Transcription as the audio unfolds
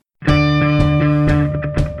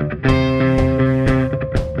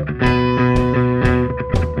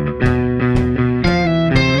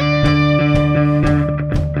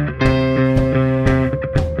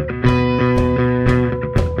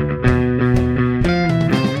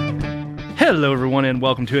Hello, everyone, and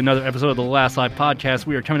welcome to another episode of the Last Live Podcast.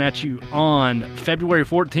 We are coming at you on February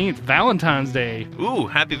 14th, Valentine's Day. Ooh,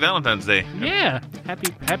 happy Valentine's Day. Yeah,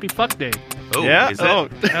 happy fuck day. Oh, yeah? Is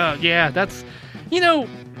it? Yeah, that's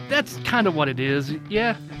kind of what it is.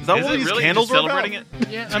 Yeah. Is that Is what it these really candles just are celebrating about? it?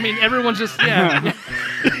 Yeah, I mean, everyone's just, yeah.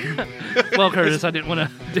 Well, Curtis, I didn't want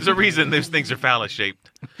to... There's a reason those things are phallus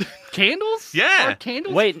shaped. Candles? Yeah. Are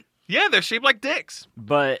candles? Wait, Yeah, they're shaped like dicks.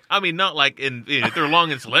 but I mean, not like they're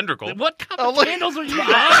long and cylindrical. What kind of look. candles are you yeah,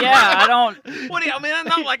 buying? I don't. What do you, I mean,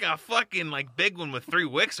 not like a fucking like big one with 3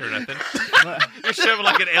 wicks or nothing. You're shoving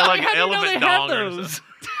like an How do you know elephant they have dong or those? something.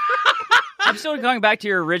 I'm still going back to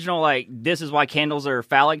your original. Like, this is why candles are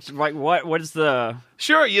phallic. Like, what is the?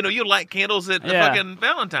 Sure, you light candles at Yeah. fucking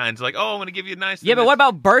Valentine's. Like, oh, I'm going to give you a nice... Yeah, but what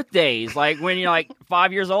about birthdays? Like when you're like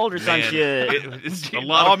 5 years old or some Man, shit. it's a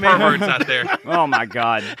lot of perverts out there. Oh my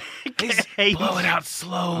god. Hayden. Blow it out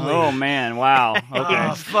slowly. Oh man. Wow. Okay.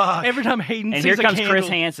 Oh, fuck. Every time Hayden And sees here comes a Chris candle,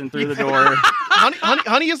 Hansen through the door.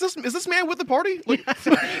 honey, is this man with the party? Like,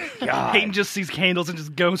 God. Hayden just sees candles and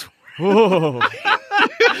just goes... Whoa.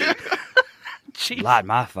 Jeez. Light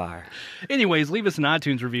my fire. Anyways, leave us an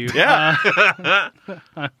iTunes review. Yeah.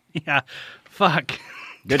 Yeah. Fuck.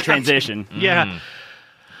 Good transition. Yeah.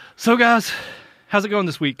 So, guys, how's it going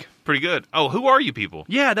this week? Pretty good. Oh, who are you people?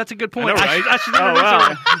 Yeah, that's a good point. I know, right? I should Oh,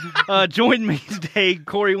 introduce our- join me today,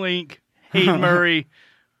 Corey Link, Hayden Murray,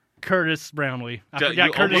 Curtis Brownlee. I Jo- forgot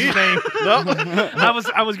you Curtis' name. no,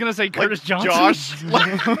 I was gonna say Curtis Johnson, Josh.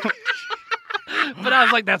 but I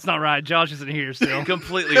was like, that's not right. Josh isn't here still.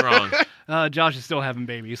 Completely wrong. Josh is still having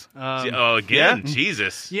babies. Oh, again?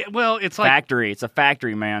 Jesus. Yeah, well, it's like Factory. It's a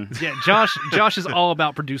factory, man. yeah, Josh is all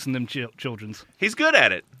about producing them children's. He's good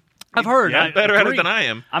at it. I've heard. Yeah, I Better at it agree. than I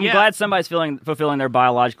am. I'm Yeah. glad somebody's fulfilling their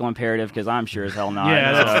biological imperative because I'm sure as hell not.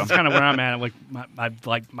 Yeah, so. that's kind of where I'm at.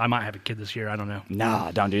 Like, I might have a kid this year. I don't know.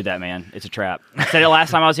 Nah, don't do that, man. It's a trap. I said it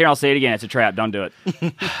last time I was here. I'll say it again. It's a trap. Don't do it.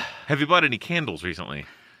 Have you bought any candles recently?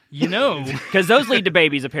 You know, Because those lead to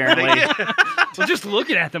babies, apparently. well, just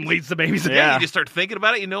looking at them leads to babies. Yeah. You just start thinking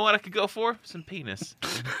about it. You know what I could go for? Some penis.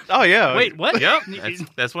 Oh yeah. Wait, what? Yep.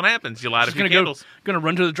 That's what happens. You light a Just few gonna candles. gonna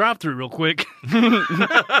run to the drive-through real quick.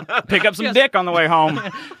 Pick up some Yes. dick on the way home.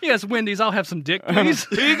 Yes, Wendy's. I'll have some dick, please.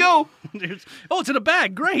 Here you go. Oh, it's in a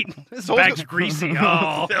bag. Great. This Someone's bag's greasy.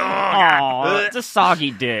 Oh, Aw, it's a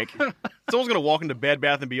soggy dick. Someone's gonna walk into Bed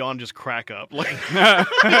Bath and Beyond and just crack up. Like,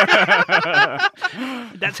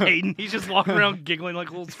 that's Hayden. He's just walking around giggling like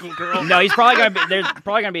a little schoolgirl. No, he's probably gonna be. There's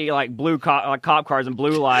probably gonna be like cop cars and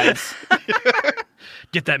blue lights.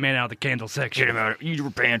 Get that man out of the candle section. Get him out. You were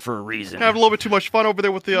banned for a reason. having a little bit too much fun over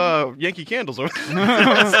there with the Yankee candles.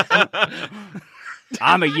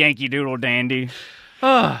 I'm a Yankee Doodle dandy.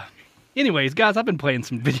 Anyways, guys, I've been playing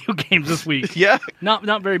some video games this week. Yeah. Not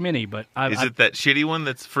very many, but Is it that shitty one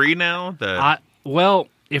that's free now? well,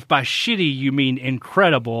 if by shitty you mean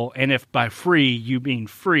incredible, and if by free you mean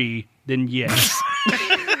free, then yes,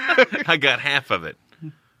 I got half of it.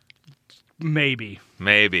 maybe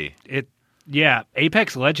Maybe. it. Yeah,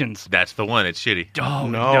 Apex Legends. That's the one. It's shitty. Oh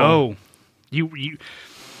No. no, you.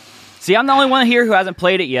 See, I'm the only one here who hasn't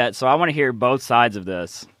played it yet, so I want to hear both sides of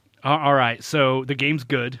this. All right, so the game's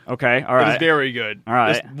good. Okay, all It right. is very good. All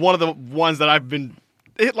right. It's one of the ones that I've been.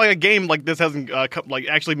 Like a game like this hasn't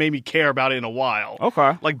actually made me care about it in a while.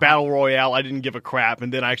 Okay. Like Battle Royale, I didn't give a crap,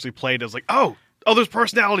 and then I actually played it. I was like, oh, there's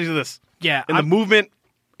personality to this. Yeah, And the movement,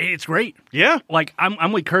 it's great. yeah. Like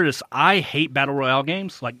I'm with Curtis. I hate battle royale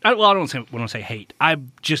games. Like, I don't want to say hate. I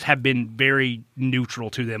just have been very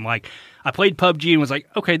neutral to them. Like, I played PUBG and was like,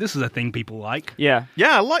 okay, this is a thing people like. Yeah.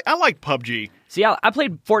 Yeah, I like PUBG. See, I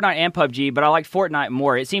played Fortnite and PUBG, but I liked Fortnite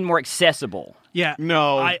more. It seemed more accessible. Yeah.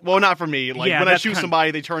 No, well, not for me. Like Yeah, when I that's shoot kind-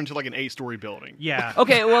 somebody, they turn into like an 8-story building. Yeah.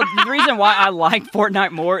 Okay, well, the reason why I like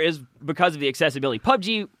Fortnite more is because of the accessibility.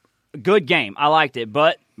 PUBG, good game. I liked it,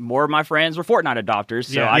 but more of my friends were Fortnite adopters,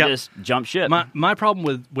 so Yeah. I Yep. just jumped ship. My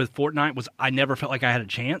problem with Fortnite was I never felt like I had a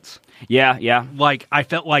chance. Yeah. Like, I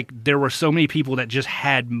felt like there were so many people that just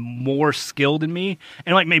had more skill than me.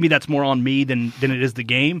 And, like, maybe that's more on me than it is the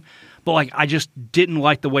game. But, like, I just didn't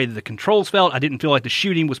like the way that the controls felt. I didn't feel like the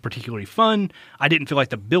shooting was particularly fun. I didn't feel like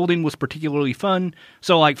the building was particularly fun.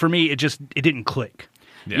 So, like, for me, it didn't click.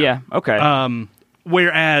 Yeah, okay.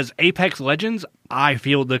 Whereas Apex Legends, I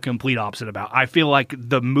feel the complete opposite about. I feel like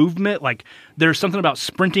the movement, like there's something about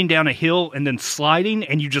sprinting down a hill and then sliding,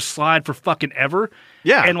 and you just slide for fucking ever.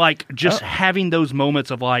 Yeah. And like just having those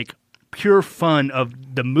moments of like pure fun of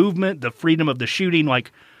the movement, the freedom of the shooting.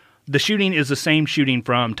 Like the shooting is the same shooting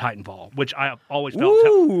from Titanfall, which I always felt.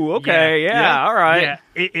 Ooh, okay, yeah, all right. Yeah,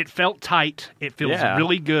 it felt tight. It feels Yeah.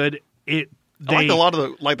 really good. I like a lot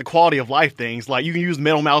of the quality of life things. Like you can use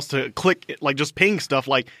middle mouse to click, like just ping stuff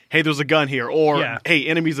like, hey, there's a gun here, or hey,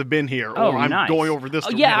 enemies have been here, or I'm going over this.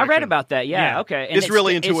 Yeah, I read about that. Yeah, okay. And it's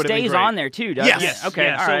really intuitive. It stays on there too, doesn't it? Yes. Okay.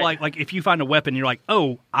 Yeah. So like if you find a weapon, you're like,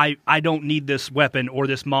 oh, I don't need this weapon or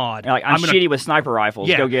this mod. Like I'm shitty with sniper rifles.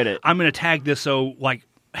 Yeah, go get it. I'm going to tag this so like,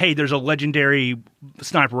 hey, there's a legendary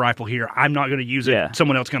sniper rifle here. I'm not going to use it. Yeah.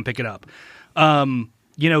 Someone else can pick it up.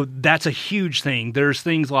 That's a huge thing. There's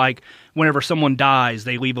things like whenever someone dies,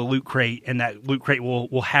 they leave a loot crate, and that loot crate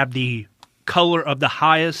will have the color of the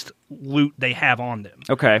highest loot they have on them.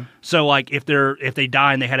 Okay. So like if they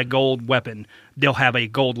die and they had a gold weapon, they'll have a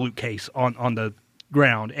gold loot case on the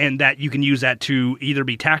ground, and that you can use that to either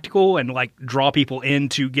be tactical and like draw people in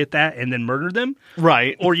to get that and then murder them,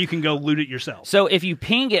 right? Or you can go loot it yourself. So if you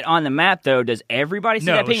ping it on the map, though, does everybody see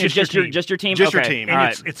that ping? It's just your team. Just your team. Just your team.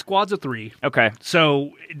 And it's squads of 3. Okay.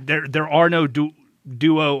 So there are no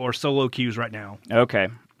duo or solo queues right now. Okay.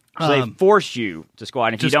 So they force you to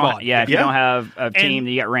squad. And if you don't, if you don't have a team,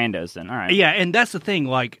 you get randos. Then all right. Yeah, and that's the thing.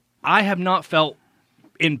 Like I have not felt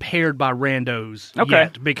impaired by randos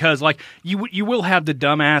yet, because like you will have the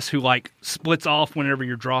dumbass who like splits off whenever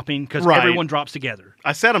you're dropping, because everyone drops together.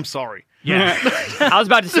 I said I'm sorry. Yeah. I was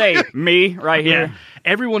about to say me right here. Yeah.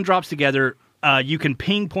 Everyone drops together. You can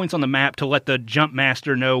ping points on the map to let the jump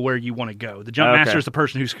master know where you want to go. The jump master is the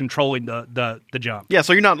person who's controlling the jump. Yeah,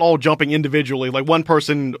 so you're not all jumping individually. Like one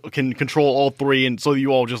person can control all 3, and so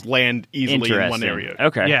you all just land easily in one area.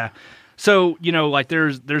 Okay. Yeah. So, like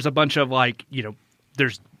there's a bunch of like,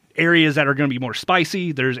 there's areas that are going to be more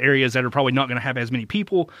spicy. There's areas that are probably not going to have as many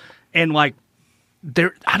people. And like,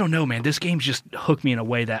 I don't know, man. This game just hooked me in a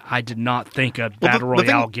way that I did not think a Battle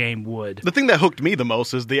Royale game would. The thing that hooked me the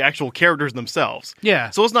most is the actual characters themselves.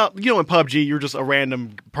 Yeah. So it's not, in PUBG, you're just a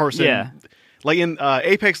random person. Yeah. Like in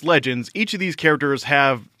Apex Legends, each of these characters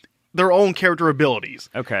have their own character abilities.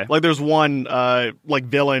 Okay. Like there's one, like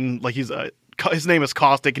villain, like his name is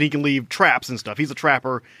Caustic, and he can leave traps and stuff. He's a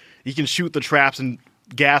trapper. He can shoot the traps, and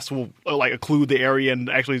gas will like occlude the area,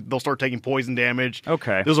 and actually they'll start taking poison damage.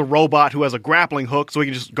 Okay. There's a robot who has a grappling hook, so he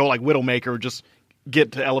can just go like Widowmaker, just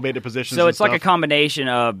get to elevated positions. So it's like a combination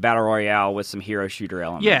of Battle Royale with some hero shooter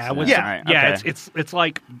elements. Yeah. Right. Yeah. Okay. It's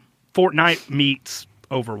like Fortnite meets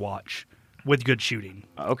Overwatch with good shooting.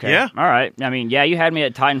 Okay. Yeah. All right. I mean, you had me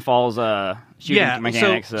at Titanfall's shooting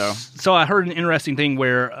mechanics. So I heard an interesting thing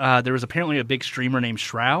where there was apparently a big streamer named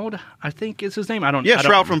Shroud, I think is his name.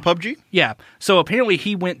 Shroud from PUBG? Yeah. So apparently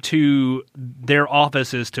he went to their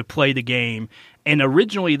offices to play the game, and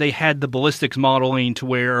originally they had the ballistics modeling to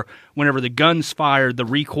where whenever the guns fired, the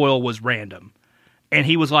recoil was random. And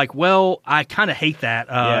he was like, well, I kind of hate that.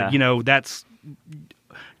 That's...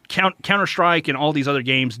 Counter-Strike and all these other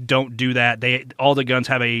games don't do that. All the guns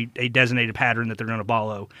have a designated pattern that they're going to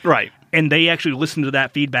follow. Right. And they actually listened to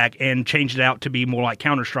that feedback and changed it out to be more like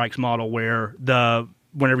Counter-Strike's model, where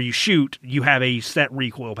whenever you shoot, you have a set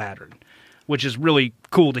recoil pattern, which is really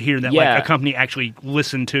cool to hear that like a company actually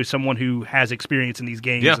listened to someone who has experience in these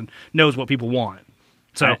games and knows what people want.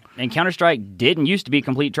 So and Counter-Strike didn't used to be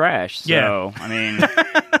complete trash. So I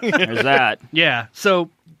mean, there's that. Yeah. So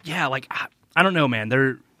like I don't know,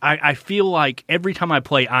 man. I feel like every time I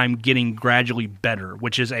play, I'm getting gradually better,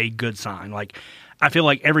 which is a good sign. Like, I feel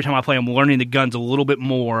like every time I play, I'm learning the guns a little bit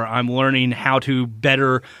more. I'm learning how to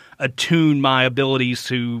better attune my abilities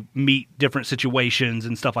to meet different situations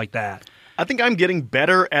and stuff like that. I think I'm getting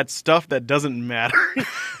better at stuff that doesn't matter.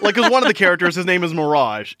 Like, because one of the characters, his name is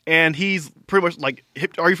Mirage, and he's pretty much like,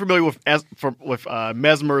 are you familiar with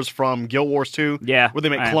Mesmers from Guild Wars 2? Yeah. Where they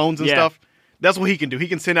make clones and stuff? That's what he can do. He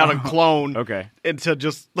can send out a clone and to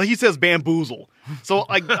just, like he says, bamboozle. So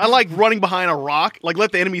like I like running behind a rock, like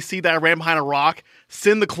let the enemy see that I ran behind a rock,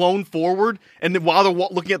 send the clone forward, and then while they're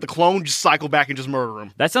looking at the clone, just cycle back and just murder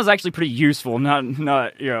them. That sounds actually pretty useful. Not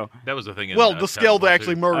That was the thing. The skill to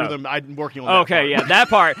actually murder them, I'm working on that part. Yeah, that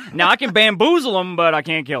part. Now I can bamboozle them, but I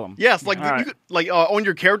can't kill them. Yes, like on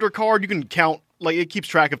your character card, you can count, like it keeps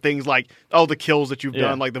track of things like, the kills that you've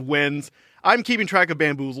done, like the wins. I'm keeping track of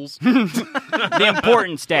bamboozles. The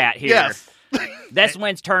important stat here. Yes. That's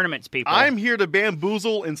wins tournaments, people. I'm here to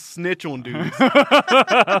bamboozle and snitch on dudes.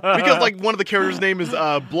 Because like one of the characters' name is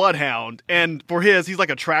Bloodhound, and for he's like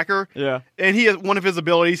a tracker. Yeah. And he has one of his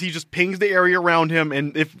abilities, he just pings the area around him,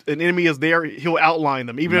 and if an enemy is there, he'll outline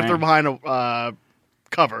them, even if they're behind a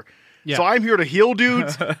cover. Yeah. So I'm here to heal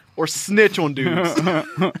dudes or snitch on dudes.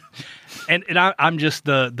 And I'm just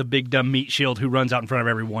the big dumb meat shield who runs out in front of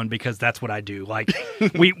everyone because that's what I do. Like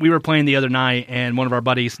we were playing the other night, and one of our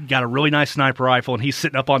buddies got a really nice sniper rifle, and he's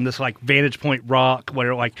sitting up on this like vantage point rock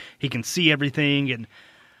where like he can see everything. And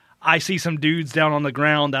I see some dudes down on the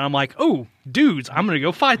ground, and I'm like, oh, dudes, I'm going to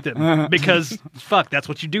go fight them. Because, fuck, that's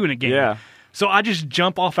what you do in a game. Yeah. So I just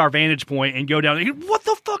jump off our vantage point and go down. And, what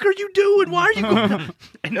the fuck are you doing? Why are you going down?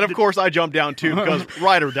 And of course, I jump down too because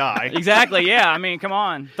ride or die. Exactly, yeah. I mean, come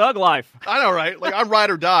on. Thug life. I know, right? Like, I'm ride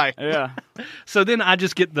or die. Yeah. So then I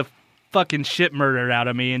just get the fucking shit murdered out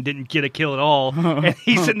of me and didn't get a kill at all. And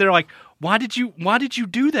he's sitting there like, why did you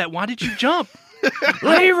do that? Why did you jump?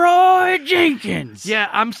 Leroy Jenkins.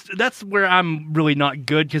 Yeah, that's where I'm really not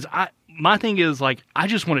good because my thing is like I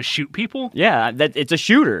just want to shoot people. Yeah, it's a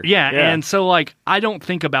shooter. Yeah, and so like I don't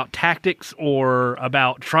think about tactics or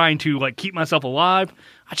about trying to like keep myself alive.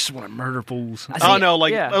 I just want to murder fools. Oh no,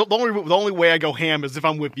 like the only way I go ham is if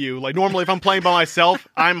I'm with you. Like normally if I'm playing by myself,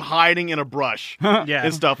 I'm hiding in a brush. Yeah.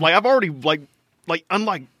 And stuff. Like I've already like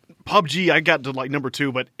unlike PUBG, I got to like number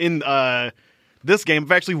 2, but in this game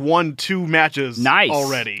I've actually won 2 matches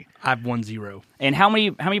already. I've won 0. And how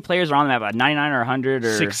many players are on the map? 99 or 100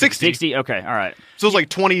 or 60? Okay, all right. So it's like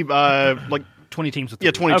 20 like 20 teams with 3.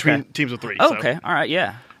 Yeah, 20 Okay. teams of 3. Okay, all right,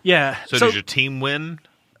 yeah. Yeah. So does your team win?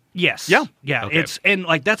 Yes. Yeah. Yeah. Okay. And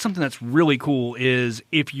like that's something that's really cool is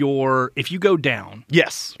if you go down,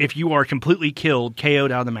 Yes. if you are completely killed,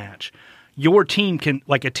 KO'd out of the match, your team can,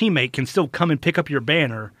 like a teammate can still come and pick up your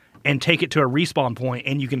banner and take it to a respawn point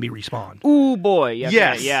and you can be respawned. Ooh, boy. Okay.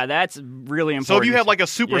 Yes. Yeah, that's really important. So if you have like a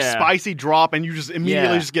super spicy drop and you just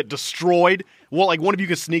immediately just get destroyed, well, like one of you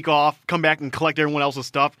can sneak off, come back and collect everyone else's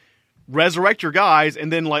stuff, resurrect your guys,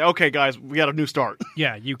 and then like, okay, guys, we got a new start.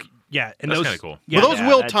 Yeah, and That's those kinda cool. Yeah, But those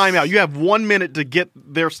will that's- time out. You have 1 minute to get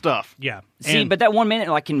their stuff. yeah. See, And- but that 1 minute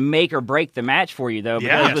like can make or break the match for you though.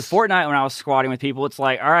 Because Yes. with Fortnite, when I was squatting with people, it's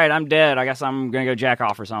like, all right, I'm dead. I guess I'm gonna go jack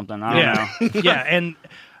off or something. I don't know. yeah, and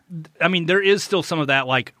I mean there is still some of that.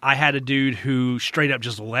 Like I had a dude who straight up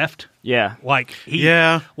just left. Yeah. Like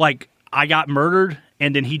Yeah. like I got murdered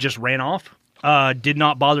and then he just ran off. Did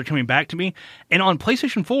not bother coming back to me. And on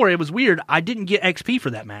PlayStation 4, it was weird. I didn't get XP for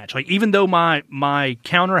that match. Like even though my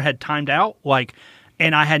counter had timed out, like,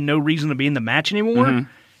 and I had no reason to be in the match anymore,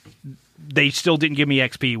 they still didn't give me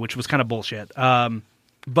XP, which was kind of bullshit.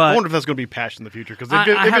 But I wonder if that's going to be patched in the future because I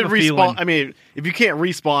if have it a respawn, feeling- I mean, if you can't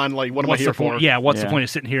respawn, like what am I what's here the point? for? Yeah, what's the Yeah. point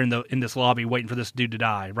of sitting here in this lobby waiting for this dude to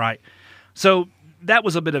die, right? So that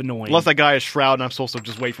was a bit annoying. Unless that guy is Shroud and I'm supposed to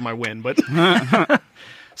just wait for my win. But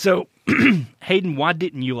So Hayden, why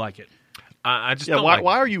didn't you like it? I just yeah, don't why like.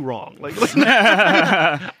 are you wrong? Like,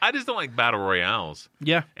 I just don't like battle royales.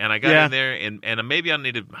 Yeah. And I got in there, and maybe I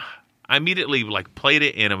needed. I immediately like played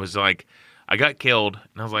it, and it was like I got killed,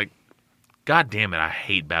 and I was like, God damn it, I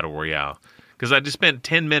hate battle royale because I just spent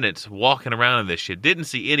 10 minutes walking around in this shit, didn't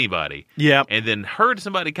see anybody, yeah. and then heard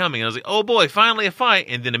somebody coming, and I was like, oh boy, finally a fight,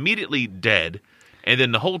 and then immediately dead, and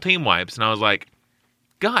then the whole team wipes, and I was like,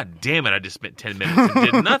 God damn it, I just spent 10 minutes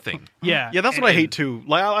and did nothing. Yeah. Yeah, that's what I hate too.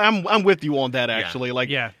 Like I'm with you on that actually. Like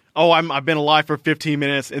Yeah. oh, I've been alive for 15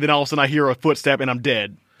 minutes and then all of a sudden I hear a footstep and I'm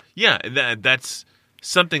dead. Yeah, that's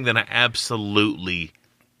something that I absolutely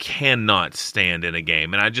cannot stand in a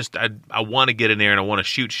game. And I want to get in there and I want to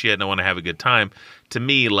shoot shit and I want to have a good time. To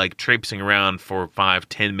me, like traipsing around for 5,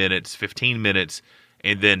 10 minutes, 15 minutes,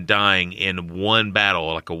 and then dying in one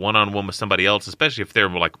battle, like a one-on-one with somebody else, especially if they're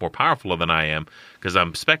like more powerful than I am, because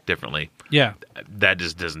I'm spec differently. Yeah. That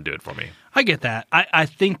just doesn't do it for me. I get that. I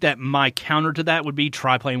think that my counter to that would be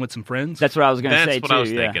try playing with some friends. That's what I was going to That's say what too. I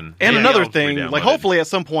was yeah. thinking. And Yeah, another I'll thing, re-download like it. hopefully at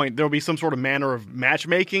some point there will be some sort of manner of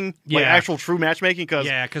matchmaking, like Yeah. actual true matchmaking. Because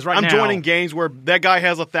Yeah, 'cause right I'm now- joining games where that guy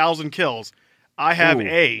has 1,000 kills, I have Ooh,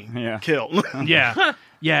 a yeah. kill. Yeah.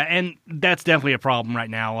 Yeah, and that's definitely a problem right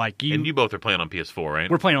now. Like And you both are playing on PS4, right?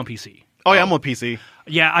 we're playing on PC. Oh yeah, I'm on PC.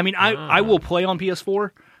 Yeah, I mean, I will play on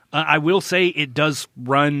PS4. I will say it does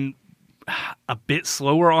run a bit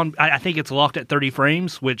slower on. I think it's locked at 30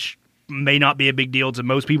 frames, which may not be a big deal to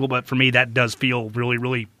most people, but for me, that does feel really,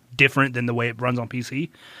 really different than the way it runs on PC.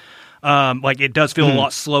 Like it does feel a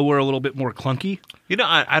lot slower, a little bit more clunky. You know,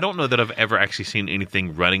 I don't know that I've ever actually seen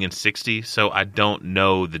anything running in 60, so I don't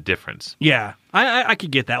know the difference. Yeah, I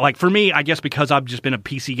could get that. Like for me, I guess because I've just been a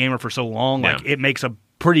PC gamer for so long, like Yeah. it makes a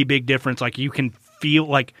pretty big difference. Like you can feel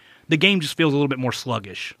like the game just feels a little bit more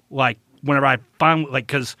sluggish. Like whenever I finally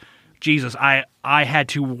because Jesus, I had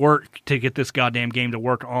to work to get this goddamn game to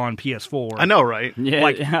work on PS4. I know, right? Yeah,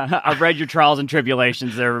 Like- I've read your trials and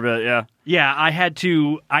tribulations there, but yeah. Yeah, I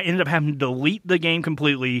ended up having to delete the game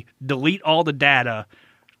completely, delete all the data,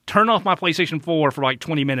 turn off my PlayStation 4 for like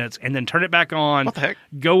 20 minutes, and then turn it back on. What the heck?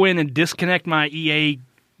 Go in and disconnect my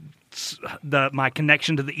my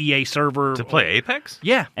connection to the EA server. To play Apex?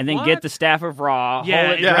 Yeah. And then What? get the staff of Raw, Yeah,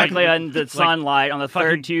 hold it yeah. directly on the Like, sunlight on the fucking-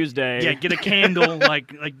 third Tuesday. Yeah, get a candle,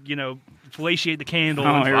 like fellatiate the candle.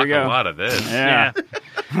 Oh, and here we go. A lot of this. Yeah.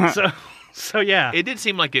 So yeah. It did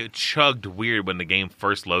seem like it chugged weird when the game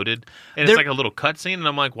first loaded, and it's like a little cutscene, and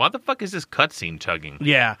I'm like, why the fuck is this cutscene chugging?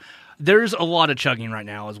 Yeah. There's a lot of chugging right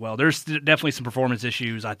now as well. There's definitely some performance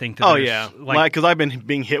issues. I think. Because I've been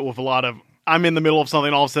being hit with a lot of. I'm in the middle of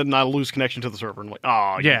something, all of a sudden I lose connection to the server. And I'm like,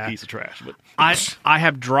 oh, you piece of trash. But I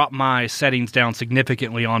have dropped my settings down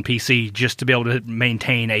significantly on PC just to be able to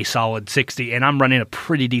maintain a solid 60, and I'm running a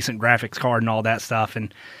pretty decent graphics card and all that stuff,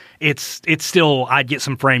 and it's still, I'd get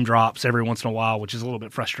some frame drops every once in a while, which is a little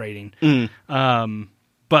bit frustrating.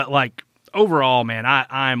 But like overall, man,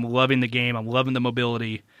 I'm loving the game. I'm loving the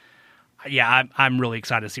mobility. Yeah, I'm really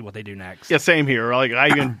excited to see what they do next. yeah, same here. Like I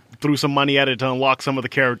even threw some money at it to unlock some of the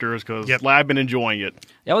characters because I've been enjoying it.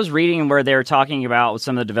 I was reading where they were talking about with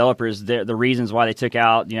some of the developers the reasons why they took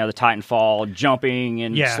out the Titanfall jumping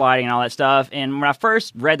and sliding and all that stuff. And when I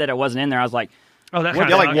first read that it wasn't in there, I was like, oh, that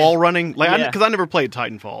yeah, like wall running, because I never played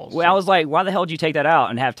Titanfall. Well, I was like, why the hell did you take that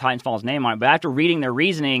out and have Titanfall's name on it? But after reading their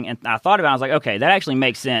reasoning, and I thought about it, I was like, okay, that actually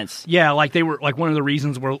makes sense. Yeah, like they were like one of the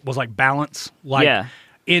reasons was like balance. Like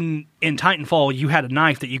in Titanfall, you had a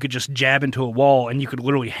knife that you could just jab into a wall and you could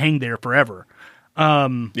literally hang there forever.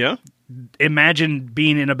 Imagine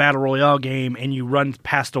being in a battle royale game and you run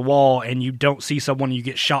past a wall and you don't see someone and you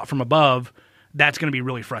get shot from above. That's going to be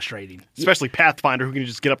really frustrating. Especially Pathfinder, who can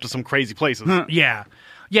just get up to some crazy places. Yeah,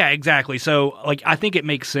 exactly. So, like, I think it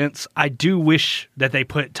makes sense. I do wish that they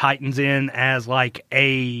put Titans in as, like,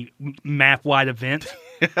 a map-wide event.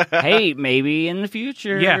 Hey, maybe in the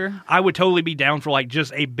future. Yeah, I would totally be down for, like,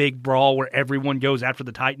 just a big brawl where everyone goes after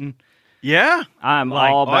the Titan. Yeah? I'm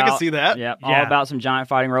all about... I can see that. Yeah, all about some giant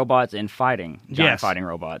fighting robots and fighting giant fighting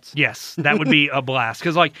robots. Yes, that would be a blast.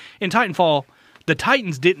 Because, like, in Titanfall... the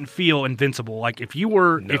Titans didn't feel invincible. Like if you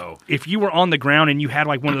were if you were on the ground and you had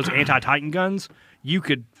like one of those anti-Titan guns, you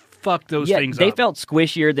could fuck those things up. They felt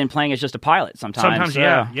squishier than playing as just a pilot sometimes. Sometimes,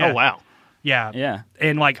 yeah. Oh wow. Yeah.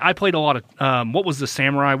 And like I played a lot of what was the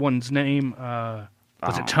samurai one's name?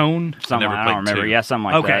 Was it Tone? I don't remember. 2. Yeah,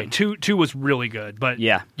 something like that. Okay, two was really good, but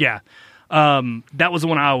yeah. That was the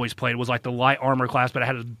one I always played. It was like the light armor class, but it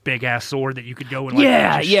had a big ass sword that you could go and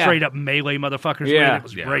like straight up melee motherfuckers with. It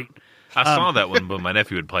was great. I saw that one, but my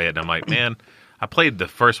nephew would play it, and I'm like, man, I played the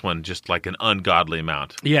first one just like an ungodly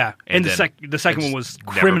amount. Yeah, and the second one was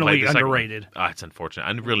criminally underrated. It's unfortunate.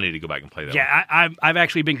 I really need to go back and play that one. Yeah, I've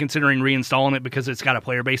actually been considering reinstalling it because it's got a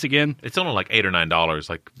player base again. It's only like $8 or $9.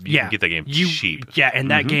 Like, you can get that game cheap. Yeah,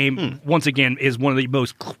 and that game, once again, is one of the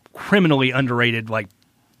most criminally underrated like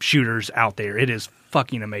shooters out there. It is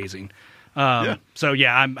fucking amazing. So,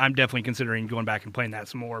 yeah, I'm definitely considering going back and playing that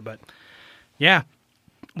some more. But, yeah.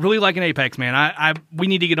 Really liking Apex, man. We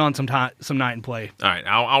need to get on some night and play. All right,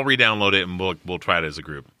 I'll re-download it and we'll try it as a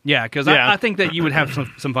group. Yeah, because I think that you would have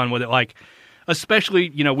some fun with it. Like, especially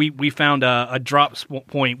we found a drop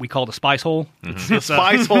point we called a spice hole. It's a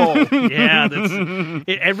spice hole. Yeah,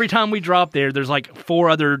 every time we drop there, there's like 4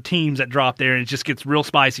 other teams that drop there, and it just gets real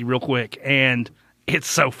spicy real quick. And it's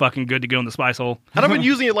so fucking good to go in the spice hole. And I've been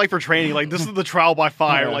using it like for training. Like this is the trial by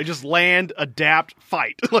fire. Like just land, adapt,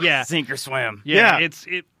 fight. Yeah, sink or swim. Yeah.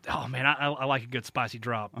 Oh man, I like a good spicy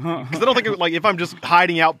drop. Because I don't think like if I'm just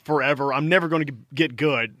hiding out forever, I'm never going to get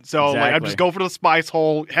good. So like I just go for the spice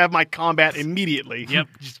hole, have my combat immediately. Yep,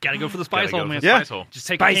 just gotta go for the spice hole, man. Spice hole. Just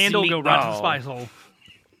take a candle, go right to the spice hole.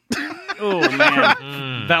 Oh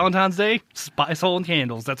man, Valentine's Day, spice hole and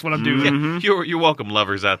candles. That's what I'm doing. Yeah, you're welcome,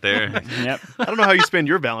 lovers out there. Yep. I don't know how you spend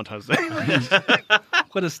your Valentine's Day.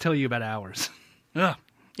 Let us tell you about ours.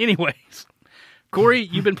 Anyways, Corey,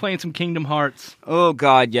 you've been playing some Kingdom Hearts. Oh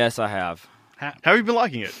God, yes, I have. How have you been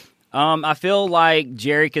liking it? I feel like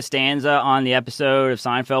Jerry Costanza on the episode of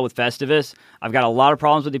Seinfeld with Festivus. I've got a lot of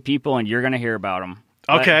problems with the people, and you're going to hear about them.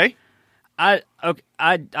 Okay.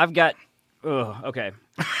 I've got. Okay.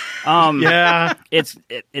 Yeah. It's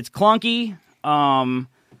clunky.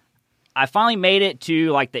 I finally made it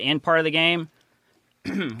to like the end part of the game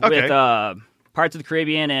with Pirates of the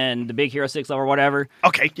Caribbean and the Big Hero 6 level or whatever.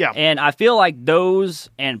 Okay, yeah. And I feel like those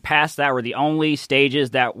and past that were the only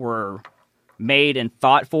stages that were made and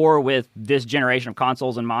thought for with this generation of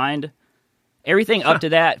consoles in mind. Everything up to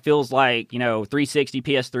that feels like, 360,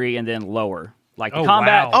 PS3, and then lower. Like the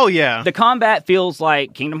combat. Wow. Oh, yeah. The combat feels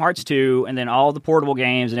like Kingdom Hearts 2 and then all the portable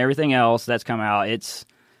games and everything else that's come out.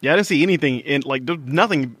 Yeah, I didn't see anything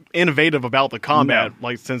nothing innovative about the combat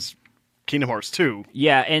since Kingdom Hearts 2.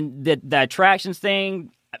 Yeah, and the attractions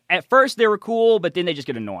thing, at first they were cool, but then they just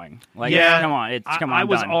get annoying. Like, come on. I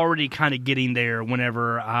was already kind of getting there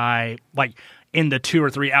whenever in the 2 or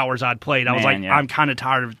 3 hours I'd played. I was like, I'm kind of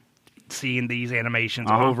tired of seeing these animations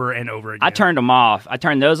over and over again. I turned them off. I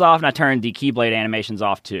turned those off, and I turned the Keyblade animations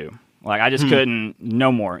off too. Like I just couldn't.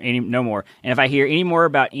 No more. No more. And if I hear any more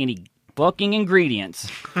about any fucking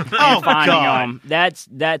ingredients and finding them,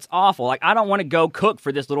 that's awful. Like I don't want to go cook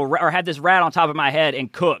for this little or have this rat on top of my head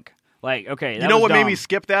and cook. Like, okay, that you know was what dumb. made me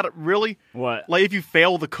skip that? Really? What? Like if you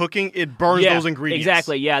fail the cooking, it burns those ingredients.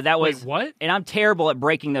 Exactly. Yeah, that was. Wait, what? And I'm terrible at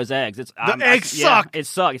breaking those eggs. Eggs suck. It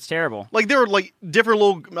sucks. It's terrible. Like there are like different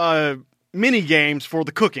little mini games for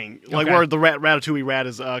the cooking, like where the Ratatouille rat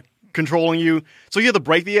is controlling you. So you have to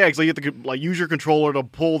break the eggs. So you have to like use your controller to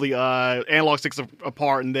pull the analog sticks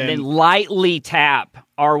apart, and then lightly tap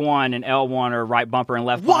R1 and L1 or right bumper and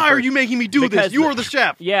left. Why bumper. are you making me do this? You are the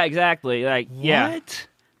chef. Yeah, exactly. Like yeah. What?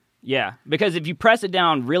 Yeah, because if you press it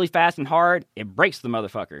down really fast and hard, it breaks the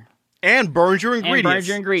motherfucker. And burns your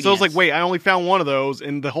ingredients. So it's like, wait, I only found one of those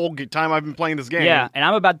in the whole time I've been playing this game. Yeah, and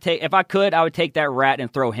I'm about to take, if I could, I would take that rat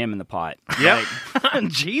and throw him in the pot. Yep.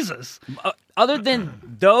 Jesus. Other than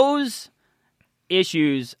those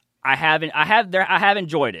issues, I have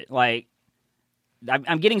enjoyed it. Like,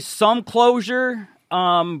 I'm getting some closure,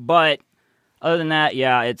 but other than that,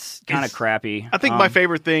 yeah, it's kind of crappy. I think my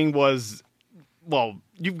favorite thing was, well,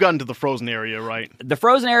 you've gotten to the frozen area, right? The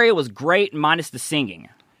frozen area was great, minus the singing.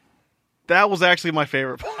 That was actually my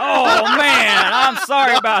favorite part. Oh man, I'm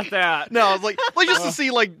sorry about that. No, I was like just to see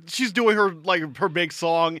like she's doing her big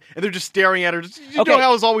song, and they're just staring at her. You know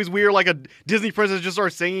how it's always weird, like a Disney princess just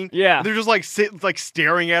starts singing. Yeah, and they're just like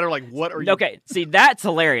staring at her, like what are you? Okay, see that's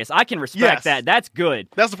hilarious. I can respect that. That's good.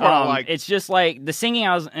 That's the part I like. It's just like the singing.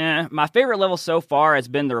 My favorite level so far has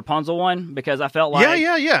been the Rapunzel one because I felt like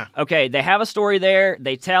yeah. Okay, they have a story there,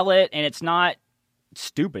 they tell it, and it's not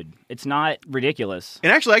stupid. It's not ridiculous.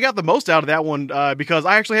 And actually, I got the most out of that one because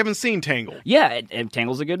I actually haven't seen Tangle. Yeah, and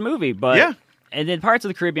Tangle's a good movie, but yeah. And then Pirates of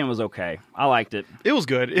the Caribbean was okay. I liked it. It was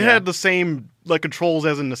good. It had the same like controls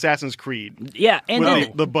as in Assassin's Creed. Yeah, and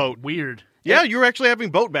then the boat. Weird. Yeah, you were actually having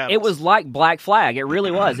boat battles. It was like Black Flag. It really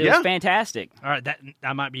was. It was fantastic. All right, that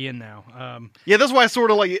I might be in now. Yeah, that's why I sort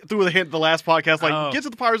of like threw the hint the last podcast. Like, get to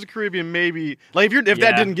the Pirates of the Caribbean, maybe. Like, if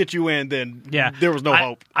that didn't get you in, then there was no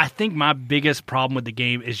hope. I think my biggest problem with the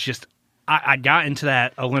game is just I got into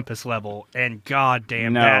that Olympus level, and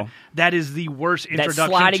goddamn, that is the worst introduction. That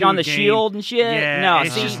sliding to on the game. shield and shit. Yeah, no,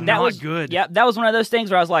 it's just that not was good. Yeah, that was one of those things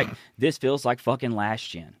where I was like, "This feels like fucking last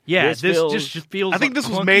gen." Yeah, this just feels. I think like this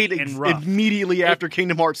was made rough. immediately after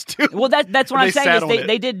Kingdom Hearts 2. Well, that's what I'm saying. Is it.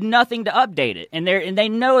 they did nothing to update it, and they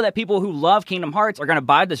know that people who love Kingdom Hearts are going to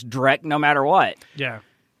buy this direct no matter what. Yeah.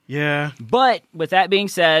 Yeah. But with that being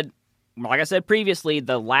said, like I said previously,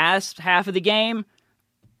 the last half of the game,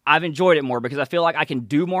 I've enjoyed it more because I feel like I can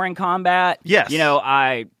do more in combat. Yes. You know,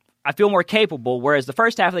 I feel more capable, whereas the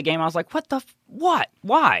first half of the game, I was like, what?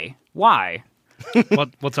 Why?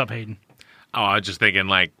 What's up, Hayden? Oh, I was just thinking,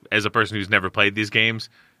 like, as a person who's never played these games,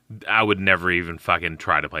 I would never even fucking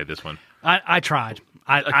try to play this one. I tried.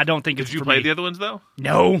 I don't think it's Did you for play me. the other ones, though?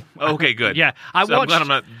 No. Okay, good. Yeah, I'm glad I'm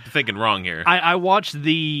not thinking wrong here. I watched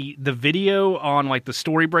the video on like the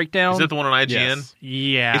story breakdown. Is that the one on IGN? Yes.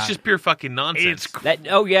 Yeah, It's just pure fucking nonsense. It's It's 5 It's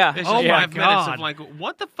just my 5 minutes God. of like,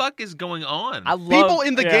 what the fuck is going on? I love People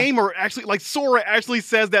in the game are actually, like, Sora actually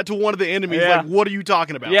says that to one of the enemies. Yeah. Like, what are you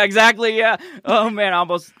talking about? Yeah, exactly. Yeah. Oh man, I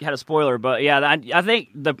almost had a spoiler, but yeah, I think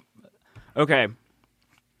okay.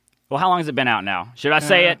 Well, how long has it been out now? Should I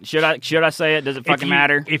say it? Should I say it? Does it fucking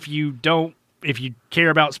matter? If you care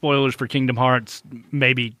about spoilers for Kingdom Hearts,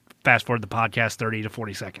 maybe fast forward the podcast 30 to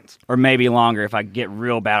 40 seconds. Or maybe longer if I get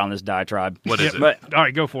real bad on this diatribe. What is it? But All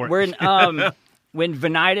right, go for it. when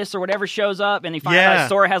Vanitas or whatever shows up and he finds out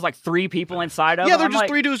Sora has like 3 people inside of him. Yeah, they're I'm just like,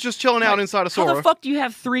 3 dudes just chilling out inside of Sora. How the fuck do you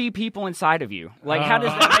have 3 people inside of you? Like, how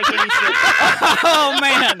does that make any sense? Oh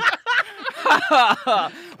man.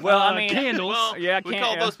 Well, I mean, candles. Well, yeah, we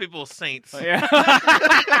call those people saints. Yeah.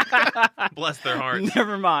 Bless their hearts.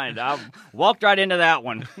 Never mind. I walked right into that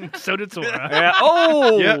one. So did Sora. Yeah.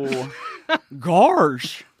 Oh,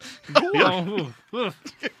 gosh.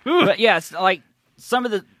 But yes, like some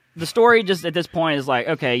of the story just at this point is like,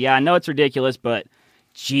 okay, yeah, I know it's ridiculous, but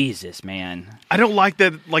Jesus, man. I don't like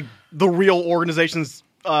that, like, the real organization's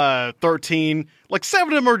 13. Like,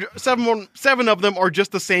 7 of them are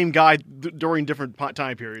just the same guy during different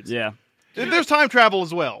time periods. Yeah. There's time travel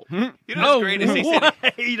as well. You know what's great is he said,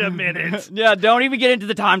 Wait a minute. Yeah, don't even get into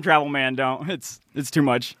the time travel, man. Don't. It's too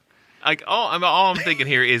much. like, all I'm thinking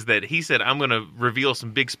here is that he said, I'm going to reveal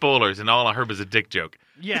some big spoilers, and all I heard was a dick joke.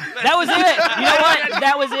 Yeah. That was it. You know what?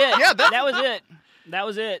 That was it. Yeah, that was it. That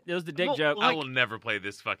was it. It was the dick Well, joke. I will never play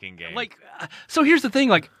this fucking game. So here's the thing.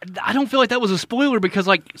 Like, I don't feel like that was a spoiler because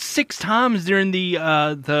like 6 times during the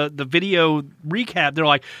video recap, they're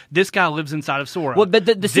like, this guy lives inside of Sora. Well, but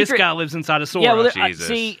the this secret guy lives inside of Sora. Yeah, well, Jesus.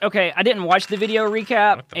 see, okay, I didn't watch the video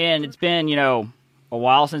recap, and it's been, a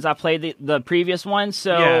while since I played the previous one,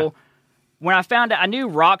 so Yeah. when I found out, I knew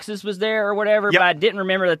Roxas was there or whatever, Yep. but I didn't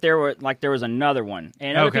remember that there was another one,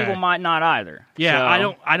 and other Okay. people might not either. Yeah,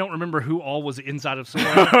 So, I don't remember who all was inside of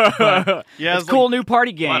Sora. But, Yeah, It's a cool new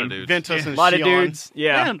party a lot of game. dudes. Ventus and A lot of Shion. dudes.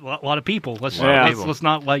 Yeah. man, a lot of people. Let's people. let's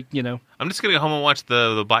not like I'm just gonna go home and watch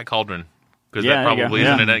the Black Cauldron because Yeah, that there you go. probably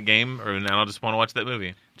isn't Yeah. in that game, or now I just want to watch that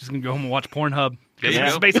movie. just gonna go home and watch Pornhub. There you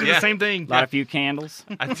It's go. basically Yeah. the same thing. Light a few candles.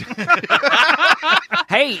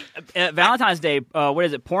 Hey, Valentine's Day, what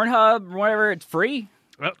is it, Pornhub or whatever, it's free?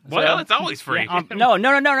 Well, it's always free. No,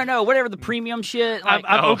 whatever the premium shit. I've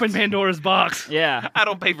Like, opened Pandora's box. yeah. I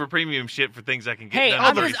don't pay for premium shit for things I can get Hey, done I'm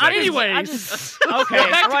in 30 just, I'm seconds. just, I'm Anyways. just,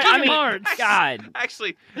 okay. Back to all right, Kingdom Hearts. God.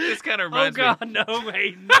 Actually, this kind of Oh reminds me. God, no,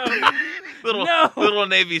 wait, no. Little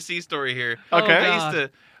Navy Sea story here. Okay. I used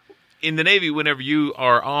to in the Navy. Whenever you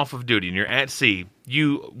are off of duty and you're at sea,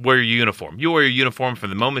 you wear your uniform. You wear your uniform from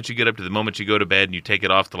the moment you get up to the moment you go to bed, and you take it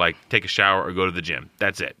off to like take a shower or go to the gym.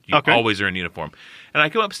 That's it. You Okay. always are in uniform. And I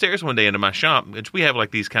come upstairs one day into my shop, which we have like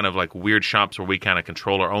these kind of like weird shops where we kind of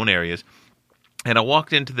control our own areas. And I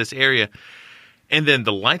walked into this area, and then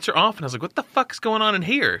the lights are off, and I was like, "What the fuck is going on in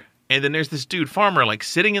here?" And then there's this dude, farmer, like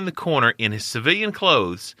sitting in the corner in his civilian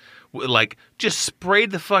clothes, like just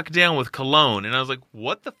sprayed the fuck down with cologne. And I was like,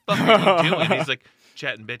 "What the fuck are you doing?" He's like,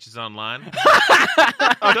 "Chatting bitches online."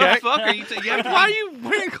 The fuck are you? Why Why are you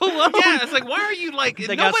wearing cologne? Yeah, it's like, why are you like?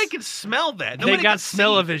 They Nobody got- can smell that. They Nobody got can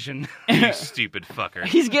smell-o-vision. see. You stupid fucker.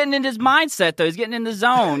 He's getting in his mindset, though. He's getting in the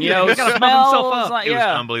zone. You know, he's gotta pump smells, himself up. like- It was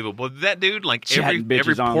yeah. unbelievable. That dude, like Chatting every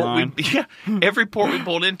bitches port online. every port we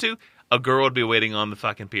pulled into, a girl would be waiting on the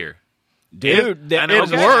fucking pier. Dude, I know, it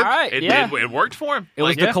just- worked. All right, It, yeah. it worked for him. It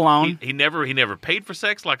was the cologne. He never paid for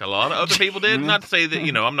sex like a lot of other people did. Not to say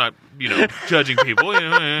that I'm not judging people,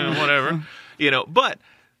 whatever, But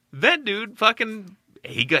that dude fucking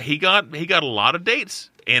he got a lot of dates,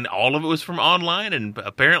 and all of it was from online, and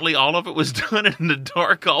apparently all of it was done in the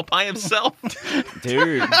dark all by himself.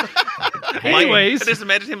 Dude. Anyways. I just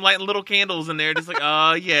imagine him lighting little candles in there, just like,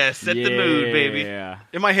 oh yeah, set the mood, baby. Yeah.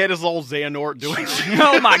 In my head is old Xehanort doing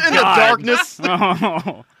Oh, my in the God. darkness.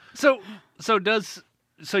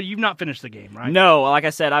 So you've not finished the game, right? No, like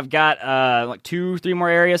I said, I've got like 2-3 more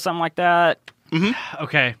areas, something like that.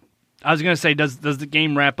 Okay. I was gonna say, does the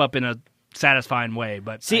game wrap up in a satisfying way?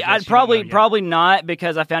 But See, I I'd guess you don't know yet. probably not,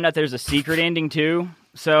 because I found out there's a secret ending too.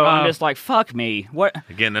 So I'm just like, fuck me. What?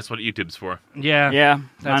 Again, that's what YouTube's for. Yeah. Yeah,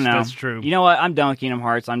 I That's- know. that's true. You know what? I'm done with Kingdom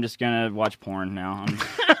Hearts. I'm just gonna watch porn now.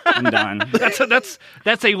 I'm done.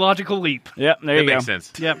 That's a logical leap. Yep, there That you go. makes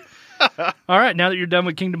sense. Yep. All right. Now that you're done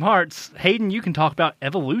with Kingdom Hearts, Hayden, you can talk about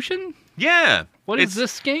Evolution. Yeah. What is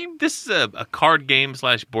this game? This is a card game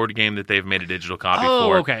 / board game that they've made a digital copy Oh,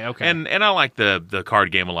 for. okay. And I like the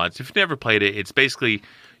card game a lot. So if you've never played it, it's basically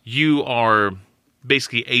you are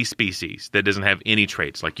basically a species that doesn't have any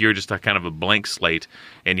traits. Like you're just a kind of a blank slate,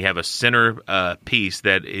 and you have a center piece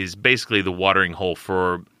that is basically the watering hole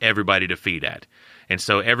for everybody to feed at. And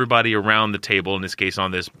so everybody around the table, in this case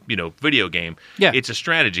on this, video game, it's a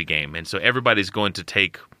strategy game. And so everybody's going to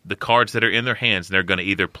take the cards that are in their hands, and they're going to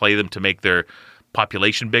either play them to make their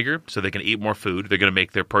population bigger so they can eat more food. They're going to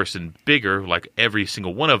make their person bigger, like every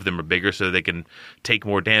single one of them are bigger so they can take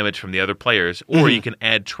more damage from the other players. Or you can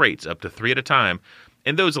add traits up to 3 at a time.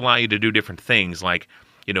 And those allow you to do different things like,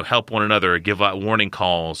 help one another, give out warning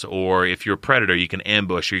calls, or if you're a predator, you can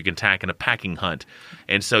ambush or you can attack in a packing hunt.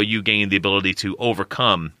 And so you gain the ability to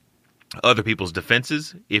overcome other people's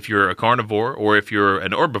defenses. If you're a carnivore or if you're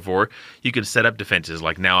an herbivore, you can set up defenses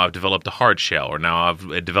like now I've developed a hard shell or now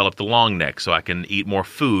I've developed a long neck so I can eat more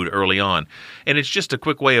food early on. And it's just a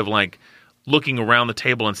quick way of like looking around the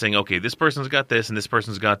table and saying, okay, this person's got this and this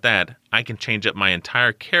person's got that. I can change up my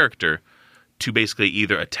entire character to basically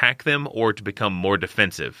either attack them or to become more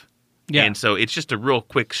defensive. Yeah. And so it's just a real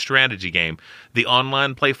quick strategy game. The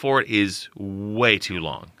online play for it is way too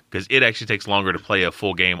long because it actually takes longer to play a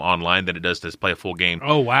full game online than it does to play a full game.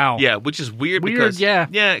 Oh, wow. Yeah, which is weird Weird, because yeah.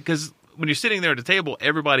 because when you're sitting there at the table,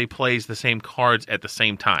 everybody plays the same cards at the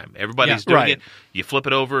same time. Everybody's Yeah, doing right. it. You flip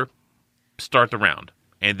it over, start the round,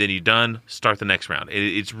 and then you're done, start the next round.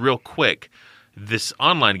 It's real quick. This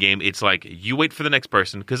online game, it's like you wait for the next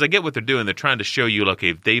person because I get what they're doing. They're trying to show you,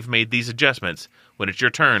 okay, if they've made these adjustments, when it's your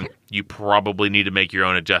turn, you probably need to make your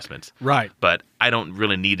own adjustments. Right. But I don't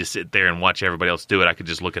really need to sit there and watch everybody else do it. I could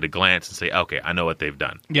just look at a glance and say, okay, I know what they've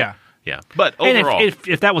done. Yeah. Yeah, but And overall,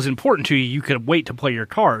 if that was important to you, you could wait to play your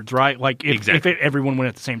cards, right? Like if everyone went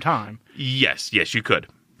at the same time. yes, you could.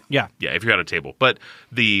 Yeah. Yeah, if you're at a table. But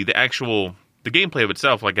the actual the gameplay of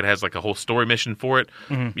itself, like it has like a whole story mission for it.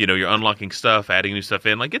 Mm-hmm. You know, you're unlocking stuff, adding new stuff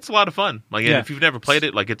in. Like it's a lot of fun. Like and if you've never played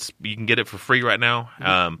it, like you can get it for free right now.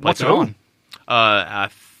 What's it on?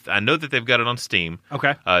 I know that they've got it on Steam.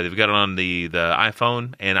 Okay. They've got it on the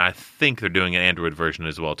iPhone, and I think they're doing an Android version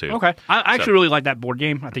as well too. Okay. I actually really like that board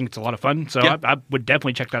game. I think it's a lot of fun. So I would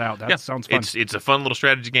definitely check that out. That sounds fun. It's a fun little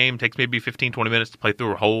strategy game. Takes maybe 15, 20 minutes to play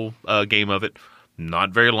through a whole game of it. Not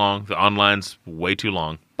very long. The online's way too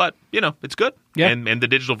long. But, it's good. Yeah. And the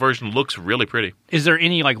digital version looks really pretty. Is there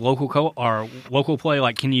any like local or local play?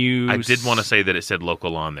 Like, can you? I did want to say that it said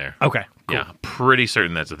local on there. Okay. Cool. Yeah. Pretty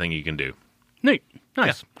certain that's a thing you can do. Neat.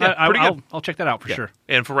 Nice. Yeah, pretty good. I'll check that out for sure.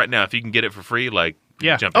 And for right now, if you can get it for free, like,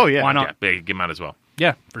 jump Oh, in. yeah. Why not? Yeah, get them out as well.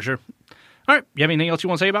 Yeah, for sure. All right. You have anything else you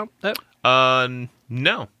want to say about that?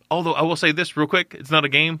 No. Although I will say this real quick. It's not a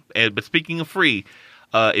game, but speaking of free,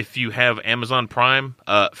 if you have Amazon Prime,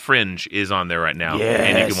 Fringe is on there right now. Yes.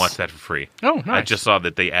 And you can watch that for free. Oh, nice. I just saw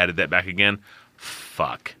that they added that back again.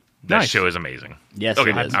 Fuck. That Nice. show is amazing. Yes,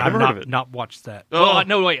 Okay, it is. I've I've heard heard not, of it. not watched that. Oh. Well,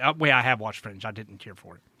 no, wait. I have watched Fringe. I didn't care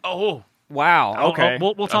for it. Oh. Wow. Okay.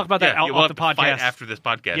 We'll talk about that we'll off have the to fight podcast. after this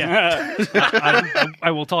podcast. Yeah.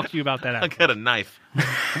 I will talk to you about that I after. got a knife.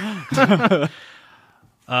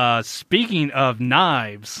 Speaking of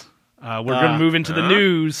knives, we're going to move into the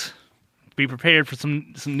news. Be prepared for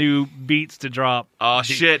some new beats to drop. Oh,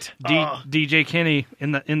 shit. DJ Kenny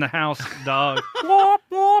in the house, dog.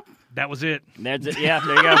 That was it. That's it. Yeah,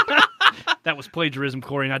 there you go. That was plagiarism,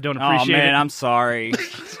 Corey, and I don't Oh appreciate man, it. I'm sorry.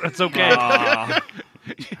 It's okay.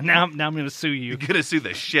 Now I'm going to sue you. You're going to sue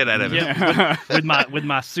the shit out of it. Yeah, with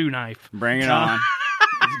my sue knife. Bring it on.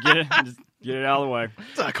 Just get it out of the way.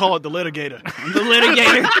 I call it the litigator. The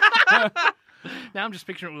litigator. Now I'm just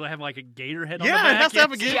picturing we'll have like a gator head Yeah, on the it back. has to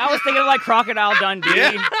have a See, gator. I was thinking of like Crocodile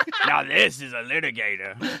Dundee. Now this is a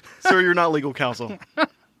litigator. Sir, you're not legal counsel.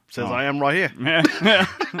 Says I am right here.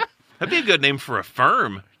 That'd be a good name for a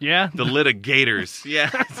firm. Yeah. The Litigators. Yeah.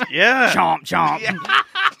 Yeah. Chomp, chomp.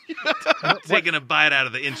 Taking a bite out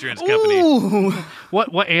of the insurance company.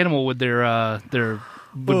 What animal would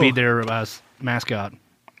be their mascot?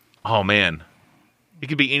 Oh, man. It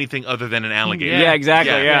could be anything other than an alligator. Yeah,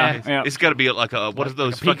 exactly. Yeah. It's got to be like what are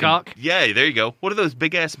those a peacock? fucking... Yeah, there you go. What are those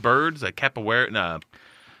big-ass birds? A capoeira? No.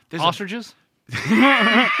 Ostriches?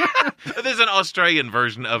 There's an Australian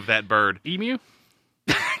version of that bird. Emu?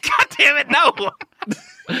 God damn it, no!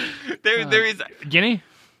 there is... Guinea?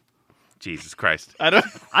 Jesus Christ.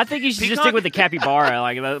 I think you should just stick with the capybara,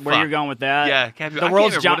 like where Fuck. you're going with that. Yeah, The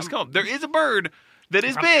world's what it's called. There is a bird that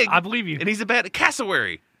is big. I believe you. And he's a bad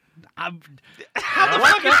cassowary. How the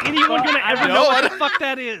fuck is anyone going to ever know what the fuck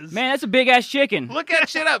that is? Man, that's a big ass chicken. Look that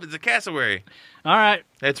shit up. It's a cassowary. All right.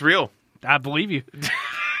 That's real. I believe you.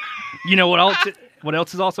 You know what else? What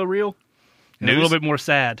else is also real? And a News? little bit more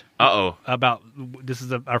sad Uh-oh. about this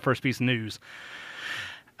is our first piece of news.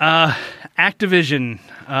 Activision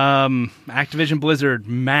Blizzard,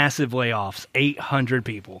 massive layoffs, 800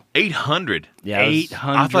 people. 800. Yeah, it was-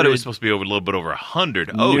 800. I thought it was supposed to be over a little bit over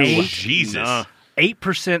 100. Oh, No. Jesus.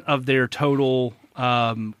 8% of their total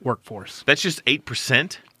workforce. That's just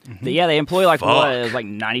 8%? Yeah, they employ like Fuck. what? It was like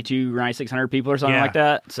 9,600 people or something Yeah. like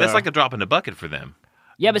that. So. That's like a drop in the bucket for them.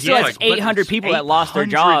 yeah, but still, Yeah, that's but 800 it's people that lost their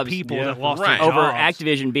 800 jobs people Yeah. that lost Right. their over jobs.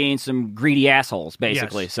 Activision being some greedy assholes,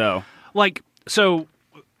 basically. Yes. So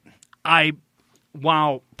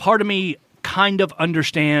While part of me kind of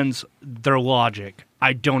understands their logic,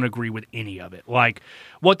 I don't agree with any of it. Like,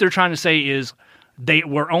 what they're trying to say is they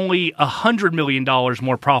were only $100 million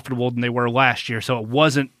more profitable than they were last year, so it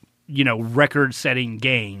wasn't, record-setting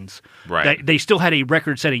gains. Right. They still had a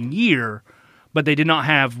record-setting year, but they did not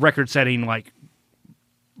have record-setting,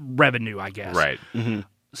 revenue, I guess. Right.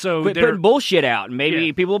 So quit they're... putting bullshit out, and maybe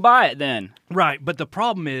Yeah. people will buy it then. Right, but the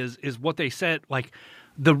problem is what they said,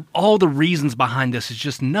 all the reasons behind this is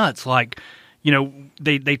just nuts.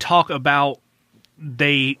 They talk about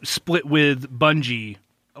they split with Bungie,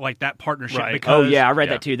 that partnership. Right. Because, Oh yeah, I read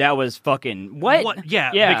yeah. that too. That was fucking what?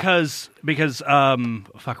 Yeah, because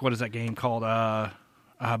what is that game called?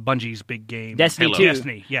 Bungie's big game, Destiny Halo. 2.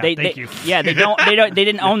 Destiny. Yeah, thank you. Yeah, they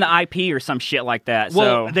didn't own the IP or some shit like that.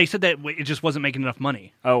 Well, So they said that it just wasn't making enough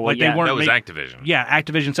money. Oh, well, yeah. they weren't. That was ma- Activision. Yeah,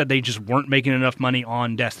 Activision said they just weren't making enough money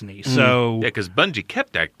on Destiny. Mm-hmm. So Yeah, because Bungie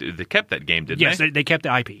kept that game, didn't yes, they? they kept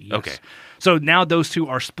the IP. Yes. Okay. So now those two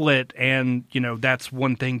are split, and that's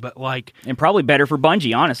one thing. But and probably better for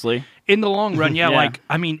Bungie, honestly. in the long run, Yeah.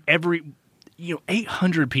 every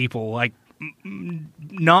 800 people,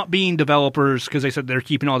 not being developers, because they said they're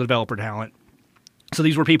keeping all the developer talent. So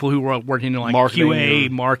these were people who were working in like QA,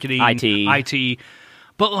 marketing, IT.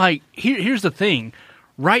 But like, here's the thing.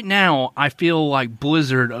 Right now, I feel like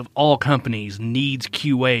Blizzard, of all companies, needs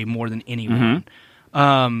QA more than anyone.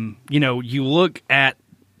 You look at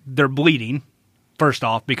they're bleeding, first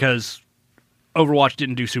off, because Overwatch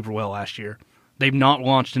didn't do super well last year. They've not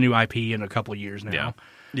launched a new IP in a couple of years now.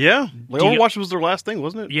 Yeah. Like Overwatch was their last thing,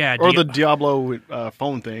 wasn't it? Yeah. Or the Diablo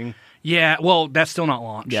phone thing. Yeah, well, that's still not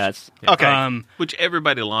launched. Yes. Okay. Which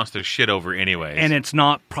everybody lost their shit over anyways. And it's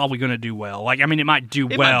not probably going to do well. Like, I mean, it might do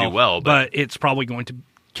well, but it's probably going to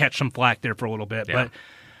catch some flack there for a little bit. Yeah. But,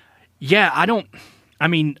 yeah,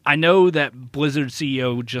 I know that Blizzard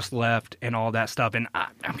CEO just left and all that stuff, and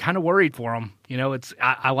I'm kind of worried for them.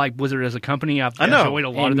 I like Blizzard as a company. I've enjoyed a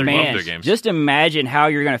lot of their games. Just imagine how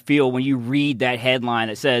you're going to feel when you read that headline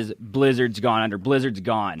that says Blizzard's gone Blizzard's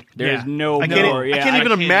gone. There's no more. I can't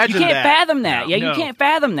even imagine that. You can't fathom that. No. You can't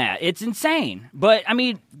fathom that. It's insane. But, I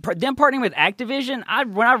mean, them partnering with Activision,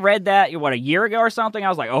 when I read that, a year ago or something, I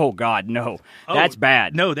was like, oh, God, no. That's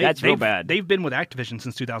bad. No, that's real bad. They've been with Activision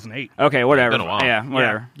since 2008. Okay, whatever. It's been a while. Yeah,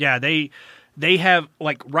 whatever. Yeah, they have,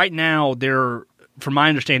 like, right now, from my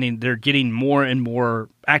understanding, they're getting more and more,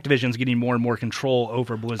 Activision's getting more and more control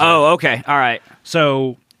over Blizzard. Oh, okay. All right.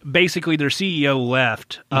 So, basically, their CEO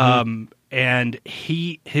left, and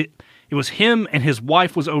it was him and his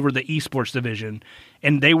wife was over the esports division,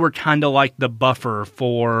 and they were kind of like the buffer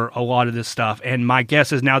for a lot of this stuff. And my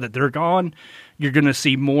guess is now that they're gone, you're going to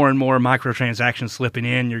see more and more microtransactions slipping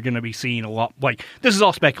in. You're going to be seeing a lot, like, this is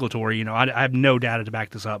all speculatory, I have no data to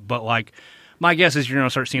back this up, but, like, my guess is you're going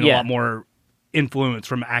to start seeing a lot more influence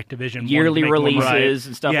from Activision. Yearly releases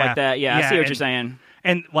and stuff like that. Yeah, I see what you're saying.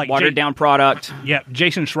 And like watered down product. Yeah,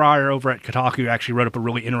 Jason Schreier over at Kotaku actually wrote up a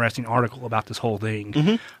really interesting article about this whole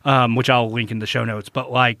thing, which I'll link in the show notes.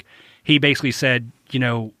 But like, he basically said,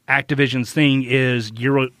 Activision's thing is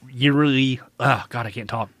yearly. Oh God, I can't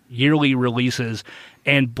talk. Yearly releases,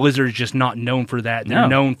 and Blizzard's just not known for that. They're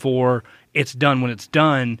known for it's done when it's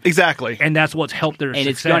done. Exactly. And that's what's helped their success. And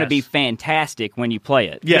it's going to be fantastic when you play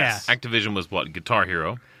it. Yes. Yeah. Activision was what? Guitar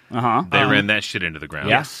Hero. Uh-huh. They ran that shit into the ground.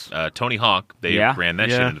 Yes. Tony Hawk, they ran that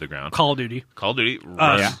shit into the ground. Call of Duty.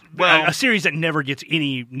 Well, a series that never gets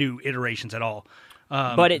any new iterations at all.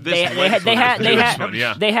 But they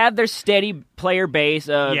have their steady player base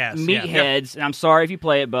of meatheads, and I'm sorry if you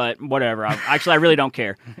play it, but whatever. I really don't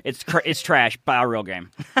care. It's trash. Buy a real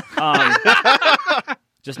game.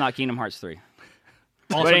 Just not Kingdom Hearts 3.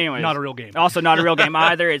 Also, but anyways, not a real game. Also, not a real game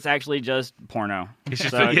either. It's actually just porno. It's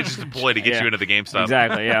just a ploy to get you into the GameStop.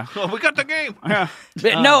 Exactly. Yeah. Oh, we got the game.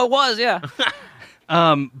 No, it was. Yeah.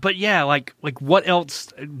 But yeah, like what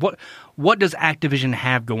else? What does Activision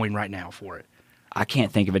have going right now for it? I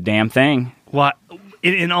can't think of a damn thing. Well,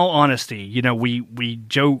 in all honesty, we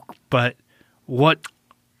joke, but what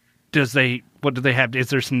do they have? Is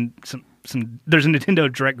there some? There's a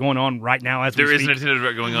Nintendo Direct going on right now as we speak. There is a Nintendo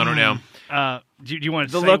Direct going on right now. Do you want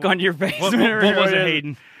to the say look on your face? What was it,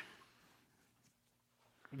 Hayden?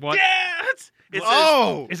 What?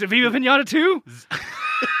 Yeah! Is it Viva Pinata 2?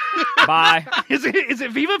 Bye. Is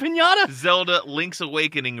it Viva Pinata? Zelda Link's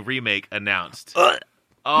Awakening remake announced.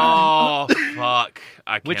 Oh, fuck.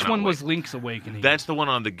 Which one was Link's Awakening? That's the one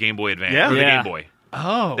on the Game Boy Advance. Yeah. Or the Game Boy.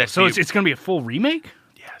 Oh, so it's going to be a full remake?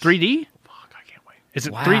 Yes. 3D? Fuck, I can't wait. Is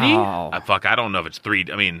it 3D? Fuck, I don't know if it's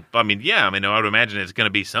 3D. I mean, I would imagine it's going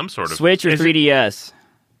to be some sort of... Switch or 3DS?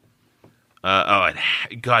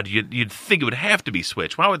 God, you'd think it would have to be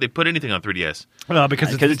Switch. Why would they put anything on 3DS?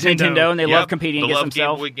 Because it's Nintendo and they love competing against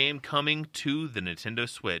themselves. Game Boy game coming to the Nintendo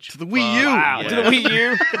Switch. To the Wii U. Wow, to the Wii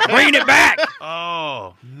U. Bringing it back.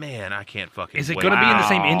 Oh, man, I can't fucking wait. Is it going to be in the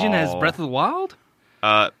same engine as Breath of the Wild?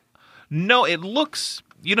 No, it looks...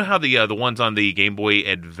 You know how the ones on the Game Boy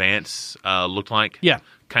Advance looked like? Yeah.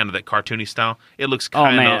 Kind of that cartoony style? It looks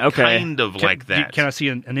kind of like that. Can I see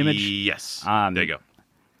an image? Yes. There you go.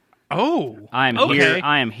 Oh, I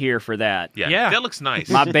am here for that. Yeah. That looks nice.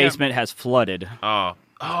 My basement has flooded. Oh,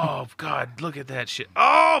 God, look at that shit.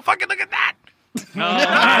 Oh, fucking look at that.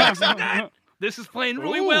 This is playing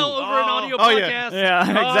really well over an audio podcast. Yeah,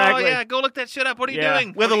 exactly. Oh, yeah, go look that shit up. What are you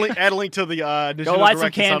doing? We'll add a link to the Nintendo Go light some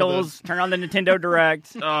Direct candles, turn on the Nintendo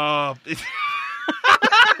Direct. Oh.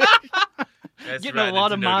 Getting a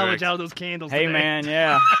lot of mileage out of those candles Hey, today. man,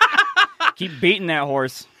 yeah. Keep beating that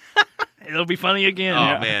horse. It'll be funny again.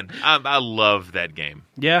 Oh, man. I love that game.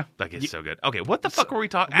 Yeah. Like, it's so good. Okay, what the fuck were we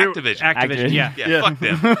talking? Activision. Activision, yeah. Yeah,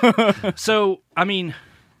 fuck them. So, I mean,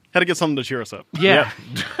 Had to get something to cheer us up. Yeah.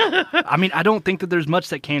 I mean, I don't think that there's much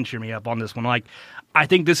that can cheer me up on this one. Like, I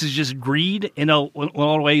think this is just greed in a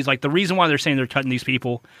lot of ways. Like, the reason why they're saying they're cutting these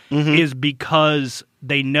people is because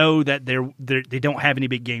they know that they don't have any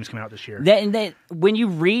big games coming out this year. When you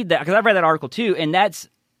read that, because I've read that article too, and that's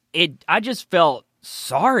it. I just felt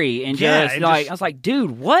sorry and I was like,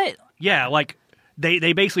 dude, what? Yeah, like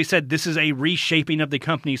they basically said this is a reshaping of the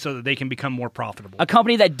company so that they can become more profitable. A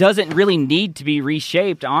company that doesn't really need to be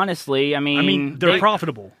reshaped, honestly. I mean, they're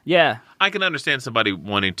profitable. Yeah. I can understand somebody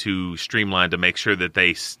wanting to streamline to make sure that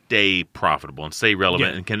they stay profitable and stay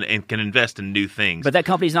relevant and can invest in new things. But that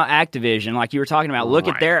company's not Activision, like you were talking about. Look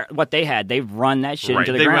at what they had. They've run that shit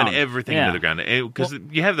into the ground. They run everything into the ground. Because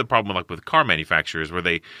you have the problem like with car manufacturers where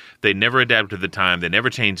they never adapted to the time, they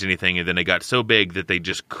never changed anything, and then they got so big that they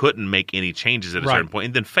just couldn't make any changes at a certain point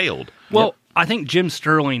and then failed. Well, I think Jim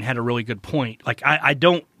Sterling had a really good point. Like, I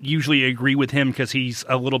don't usually agree with him because he's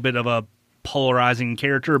a little bit of a polarizing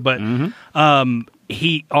character, but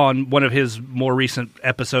he, on one of his more recent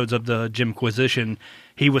episodes of the Jimquisition,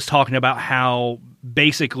 he was talking about how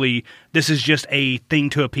basically this is just a thing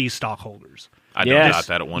to appease stockholders. I know about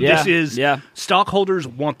that at one time. This is stockholders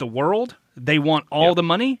want the world. They want all the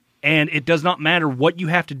money, and it does not matter what you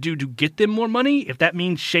have to do to get them more money. If that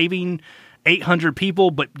means shaving 800 people,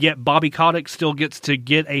 but yet Bobby Kotick still gets to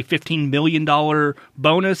get a $15 million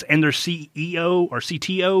bonus, and their CEO or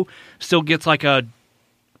CTO still gets like a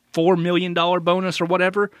 $4 million bonus or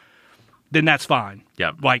whatever, then that's fine.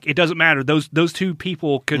 Yeah. Like, it doesn't matter. Those two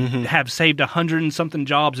people could have saved 100 and something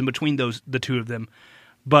jobs in between the two of them.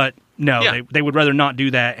 But no, they would rather not do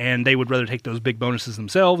that, and they would rather take those big bonuses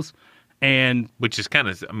themselves. And which is kind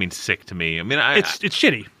of, sick to me. I mean, it's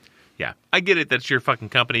shitty. Yeah, I get it. That's your fucking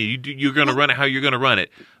company. You're going to run it how you're going to run it.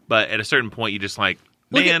 But at a certain point, you just like,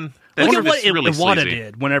 man, look at what really Iwata sleazy.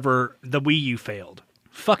 did whenever the Wii U failed.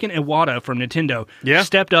 Fucking Iwata from Nintendo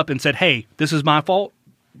stepped up and said, "Hey, this is my fault.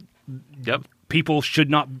 Yep. People should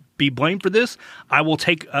not be blamed for this. I will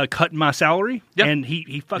take a cut in my salary." Yep. And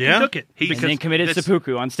he fucking took it. And then committed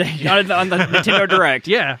seppuku on stage on the Nintendo Direct.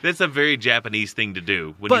 Yeah. That's a very Japanese thing to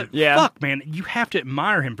do. Fuck, man, you have to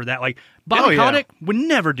admire him for that. Like, Bobby Kotick would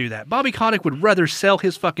never do that. Bobby Kotick would rather sell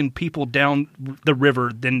his fucking people down the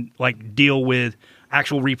river than, like, deal with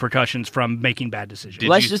actual repercussions from making bad decisions.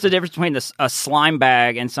 That's just the difference between a slime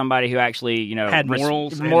bag and somebody who actually, had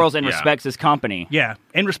morals and respects his company. Yeah,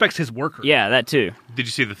 and respects his workers. Yeah, that too. Did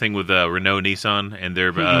you see the thing with Renault Nissan and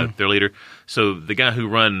their leader? So the guy who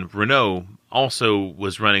run Renault also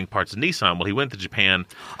was running parts of Nissan. Well, he went to Japan.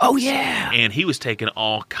 Oh, yeah. And he was taking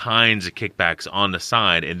all kinds of kickbacks on the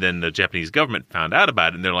side, and then the Japanese government found out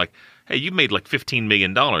about it, and they're like, hey, you made like $15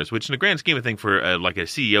 million, which in the grand scheme of things for like a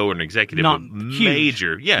CEO or an executive, not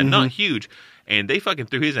major. Huge. Yeah, not huge. And they fucking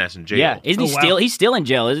threw his ass in jail. Yeah, isn't he still? He's still in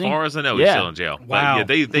jail, isn't he? As far as I know, he's still in jail. Wow.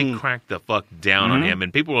 But yeah, they cracked the fuck down on him.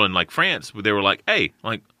 And people in like France, they were like, hey,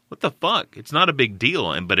 like, what the fuck? It's not a big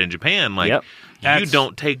deal. But in Japan, like, you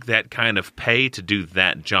don't take that kind of pay to do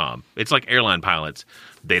that job. It's like airline pilots.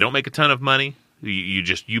 They don't make a ton of money.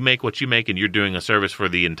 You make what you make, and you're doing a service for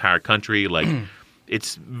the entire country. Like,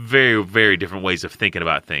 it's very, very different ways of thinking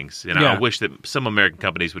about things. And I wish that some American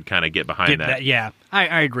companies would kind of get behind that. Yeah,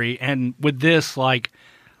 I agree. And with this, like,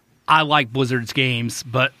 I like Blizzard's games,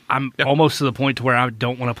 but I'm almost to the point to where I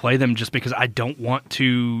don't want to play them just because I don't want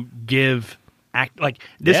to give...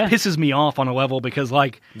 this pisses me off on a level because,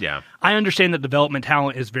 like, I understand that development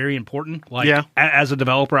talent is very important. Like, as a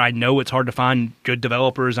developer, I know it's hard to find good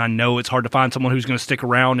developers. I know it's hard to find someone who's going to stick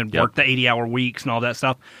around and work the 80-hour weeks and all that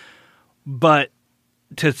stuff. But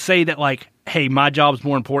to say that, like, hey, my job's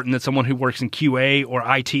more important than someone who works in QA or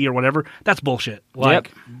IT or whatever, that's bullshit.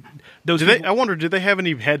 Like, I wonder, did they have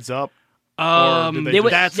any heads up?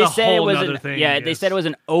 That's a whole other thing. Yeah, they said it was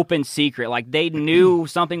an open secret. Like, they knew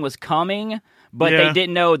something was coming, but they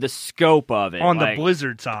didn't know the scope of it. On the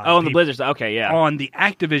Blizzard side. Oh, on the Blizzard side. Okay, yeah. On the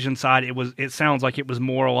Activision side, it sounds like it was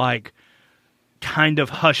more like kind of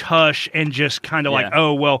hush-hush and just kind of like,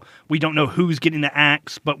 oh, well, we don't know who's getting the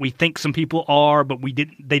axe, but we think some people are, but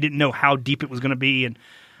they didn't know how deep it was going to be. And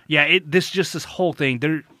this whole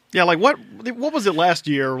thing. Yeah, like what was it last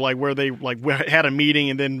year? Like where they had a meeting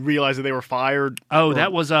and then realized that they were fired. Oh,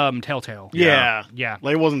 that was Telltale. Yeah.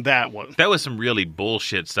 Like, it wasn't that one. That was some really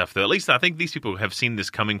bullshit stuff, though. At least I think these people have seen this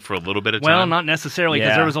coming for a little bit of time. Well, not necessarily,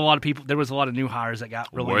 because there was a lot of people. There was a lot of new hires that got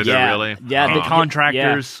really. Were there really? Yeah, the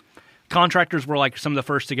contractors. contractors were like some of the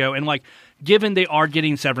first to go, and like given they are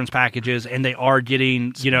getting severance packages and they are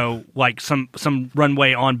getting like some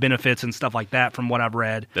runway on benefits and stuff like that from what I've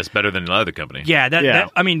read. That's better than another company. Yeah,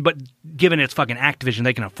 that I mean, but given it's fucking Activision,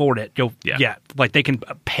 they can afford it. Like they can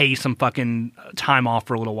pay some fucking time off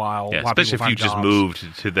for a little while. Yeah, while especially if you just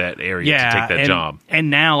moved to that area to take that job. And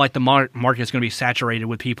now like the market is going to be saturated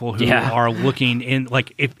with people who are looking in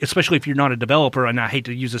like especially if you're not a developer, and I hate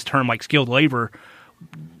to use this term like skilled labor.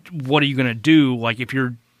 What are you going to do? Like if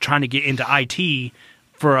you're trying to get into IT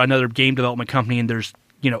for another game development company, and there's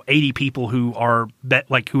 80 people who are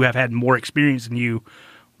who have had more experience than you.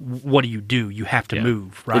 What do? You have to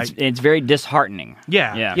move, right? It's very disheartening.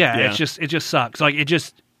 Yeah. It just sucks. Like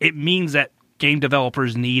it means that game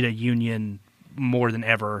developers need a union more than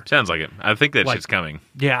ever. Sounds like it. I think that shit's coming.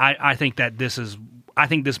 Yeah, I think that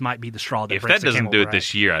this might be the straw that if breaks that the doesn't camel do it back.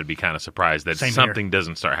 this year, I'd be kind of surprised that something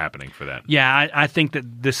doesn't start happening for that. Yeah, I think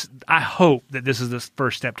that I hope that this is the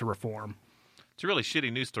first step to reform. It's a really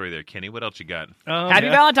shitty news story there, Kenny. What else you got? Happy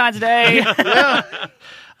Valentine's Day.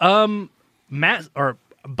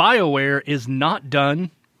 BioWare is not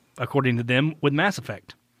done, according to them, with Mass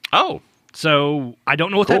Effect. Oh. So I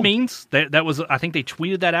don't know what that means. That was, I think they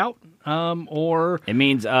tweeted that out. Or it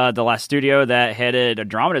means the last studio that headed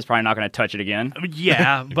Andromeda is probably not going to touch it again.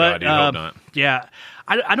 Yeah, but God, you hope not. Yeah,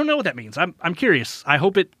 I don't know what that means. I'm curious. I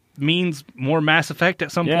hope it means more Mass Effect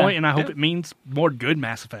at some point, and I hope it means more good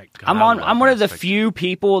Mass Effect. I'm one of the few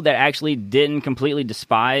people that actually didn't completely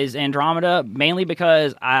despise Andromeda, mainly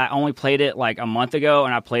because I only played it like a month ago,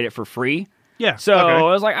 and I played it for free. Yeah. So I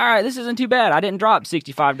was like, all right, this isn't too bad. I didn't drop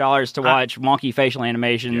 $65 to watch wonky facial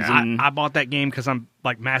animations. Yeah, and I bought that game because I'm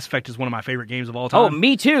like Mass Effect is one of my favorite games of all time. Oh,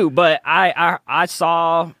 me too. But I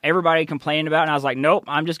saw everybody complaining about it, and I was like, nope,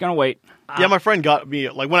 I'm just gonna wait. Yeah, my friend got me,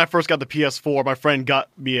 like when I first got the PS4, my friend got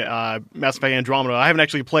me Mass Effect Andromeda. I haven't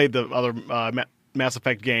actually played the other Mass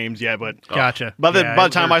Effect games yet, but gotcha. By the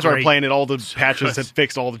time I started great. playing it, all the patches had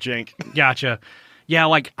fixed all the jank. Gotcha. Yeah,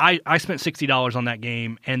 like I spent $60 on that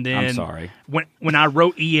game, and then I'm sorry. When I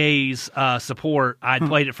wrote EA's support, I'd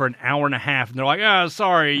played it for an hour and a half, and they're like, "Oh,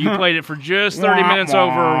 sorry, you played it for just 30 minutes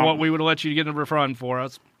over what we would have let you get a refund for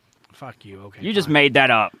us." Fuck you. Okay, you just made that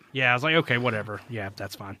up. Yeah, I was like, okay, whatever. Yeah,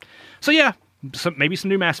 that's fine. So yeah, maybe some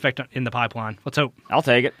new Mass Effect in the pipeline. Let's hope. I'll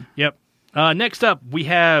take it. Yep. Next up, we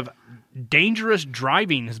have Dangerous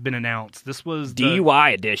Driving has been announced. This was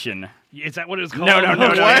DUI edition. Is that what it was called? No.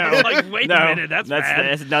 Like, wait a minute, that's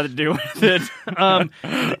bad. That's nothing to do with it.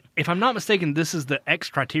 If I'm not mistaken, this is the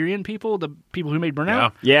ex-Criterion people, the people who made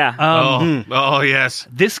Burnout. Yeah. Oh, yes.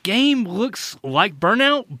 This game looks like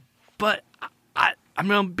Burnout, but I'm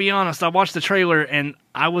going to be honest. I watched the trailer, and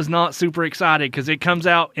I was not super excited because it comes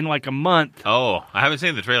out in like a month. Oh, I haven't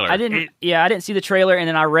seen the trailer. I didn't see the trailer, and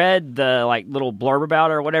then I read the like little blurb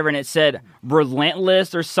about it or whatever, and it said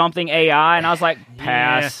relentless or something AI, and I was like,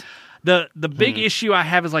 pass. Yeah. The big issue I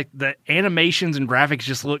have is like the animations and graphics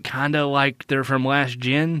just look kind of like they're from last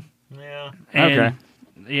gen. Yeah. And okay.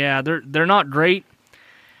 Yeah, they're not great,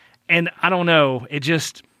 and I don't know.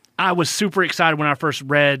 I was super excited when I first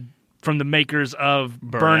read from the makers of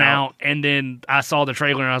Burnout, and then I saw the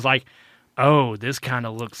trailer and I was like, oh, this kind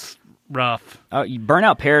of looks rough.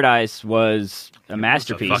 Burnout Paradise was a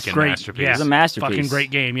masterpiece. It's a fucking masterpiece. Yeah. It was a masterpiece. Fucking great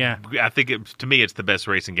game, yeah. I think, to me, it's the best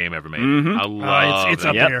racing game ever made. Mm-hmm. I love it's it.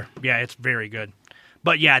 up there. Yeah, it's very good.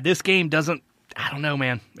 But yeah, this game doesn't, I don't know,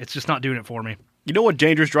 man. It's just not doing it for me. You know what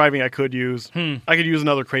dangerous driving I could use? I could use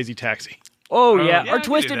another Crazy Taxi. Oh yeah, yeah, I or can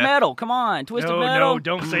Twisted do that. Metal. Come on, Twisted Metal. No,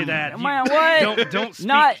 don't say that. Man, what?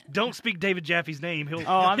 Don't speak David Jaffe's name. He'll.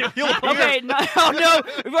 Oh, I'm okay. No,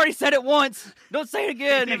 we've already said it once. Don't say it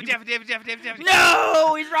again. David.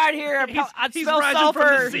 No, he's right here. He's smell rising sulfur.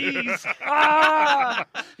 from the seas. Ah!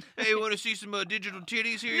 Hey, want to see some digital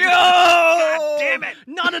titties here? No! God damn it!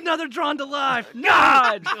 Not another Drawn to Life.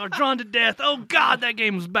 God, or Drawn to Death. Oh God, that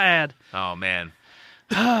game was bad. Oh, man.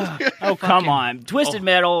 Oh come on, Twisted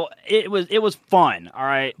Metal. It was fun. All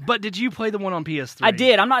right, But did you play the one on PS3? I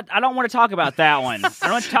did. I don't want to talk about that one. I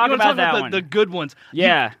don't want to talk You wanna about that one. the good ones.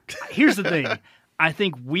 Yeah. Here's the thing. I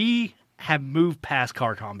think we have moved past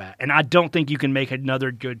car combat, and I don't think you can make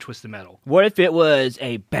another good Twisted Metal. What if it was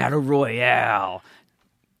a battle royale?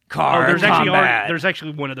 Car there's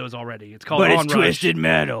actually one of those already. It's called but On it's Rush. Twisted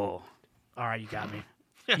Metal. All right, you got me.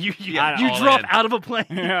 You all drop in. out of a plane.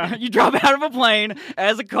 You drop out of a plane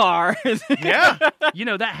as a car. Yeah. You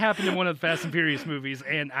know, that happened in one of the Fast and Furious movies,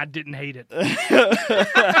 and I didn't hate it.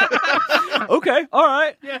 Okay, all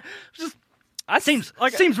right. Yeah, just Seems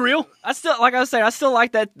real. I still, like I was saying, I still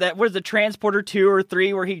like that was the Transporter 2 or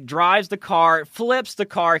 3 where he drives the car, flips the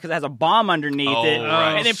car because it has a bomb underneath it,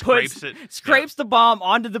 right. and then scrapes it. the bomb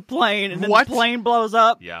onto the plane, and then the plane blows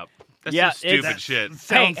up. Yeah. That's some stupid shit.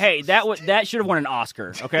 Hey, that should have won an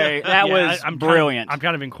Oscar. Okay, that was brilliant. I'm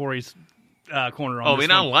kind of in Corey's corner on Oh, I this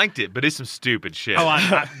mean, I one. liked it, but it's some stupid shit.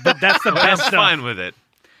 But that's the best I'm stuff. fine with it.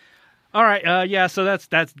 All right, yeah. So that's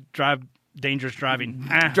dangerous driving.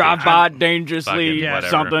 Drive by dangerously, Fucking whatever.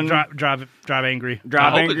 something. Drive angry.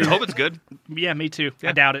 I hope it's good. Yeah, me too. Yeah.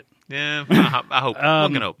 I doubt it. Yeah, I hope.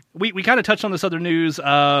 We can hope. We kind of touched on this other news.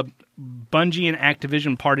 Bungie and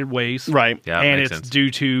Activision parted ways. Right. Yeah, and makes it's sense. due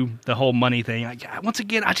to the whole money thing. Once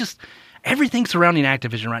again, everything surrounding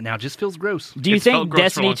Activision right now just feels gross. Do you It's felt think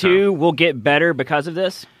gross for a Destiny long 2 will get better because of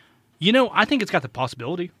this? I think it's got the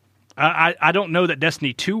possibility. I don't know that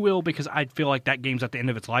Destiny 2 will because I feel like that game's at the end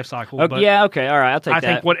of its life cycle. Okay, but yeah, okay, all right, I'll take that.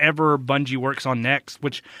 I think whatever Bungie works on next,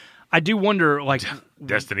 which I do wonder, like...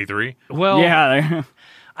 Destiny 3? Well, yeah.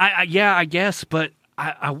 I guess, but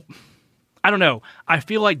I don't know. I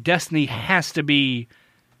feel like Destiny has to be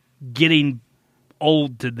getting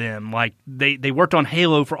old to them. Like they worked on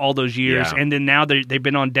Halo for all those years, Yeah. and then now they've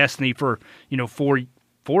been on Destiny for 4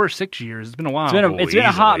 or 6 years. It's been a while. It's been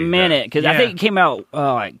a hot easily, minute because I yeah. think it came out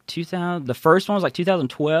like 2000. The first one was like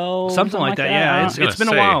 2012, Something like that, yeah. It's been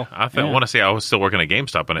a while. I want to say I was still working at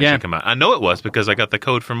GameStop when it should come out. I know it was because I got the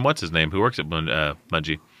code from what's his name who works at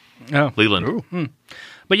Bungie. Oh. Leland.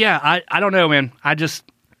 But yeah, I don't know, man.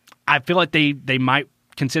 I feel like they might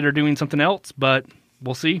consider doing something else, but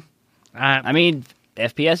we'll see. I mean,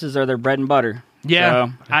 FPSs are their bread and butter.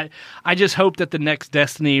 Yeah, So. I just hope that the next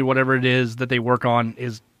Destiny, whatever it is that they work on,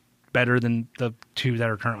 is better than the two that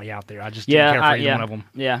are currently out there. I just don't care for either one of them.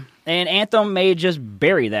 Yeah, and Anthem may just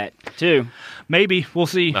bury that too. Maybe we'll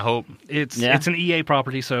see. I hope. It's an EA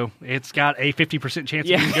property, so it's got a 50% chance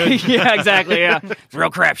Yeah, of being good. yeah, exactly. Yeah, it's a real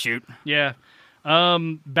crapshoot. Yeah.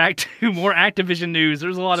 Back to more Activision news.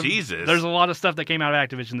 There's a lot of stuff that came out of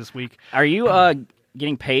Activision this week. Are you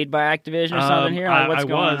getting paid by Activision or something here? Like, what's I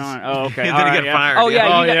going was. on? Oh, okay. Then All he right, got fired. Oh, yeah.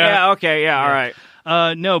 yeah. Oh, yeah. Okay. Yeah. All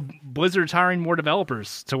right. No, Blizzard's hiring more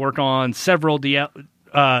developers to work on several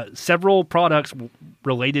products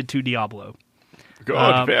related to Diablo.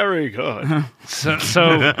 Good, very good. So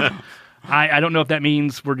I don't know if that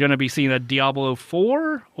means we're going to be seeing a Diablo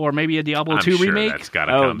 4 or maybe a Diablo 2 sure remake. That's got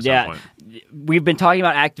to come at some point. We've been talking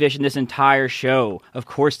about Activision this entire show. Of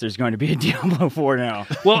course, there's going to be a Diablo 4 now.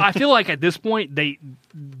 Well, I feel like at this point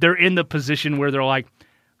they're in the position where they're like,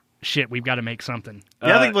 shit, we've got to make something.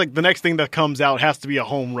 Yeah, I think like the next thing that comes out has to be a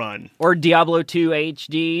home run. Or Diablo 2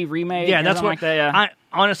 HD remake. Yeah, or that's something what. like that, yeah.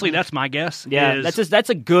 Honestly, that's my guess. Yeah, that's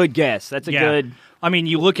a good guess. That's a good. I mean,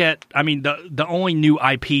 you look at. I mean, the only new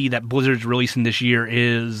IP that Blizzard's releasing this year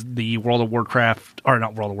is the World of Warcraft, or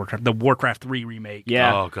not World of Warcraft, the Warcraft 3 remake.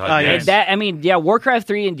 Yeah. Oh god. yes. Warcraft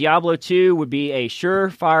 3 and Diablo 2 would be a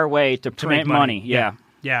surefire way to print make money. Yeah.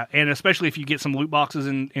 Yeah, and especially if you get some loot boxes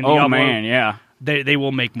in Oh Diablo, man, yeah. they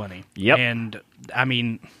will make money. Yep. And I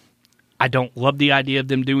mean, I don't love the idea of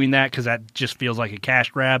them doing that because that just feels like a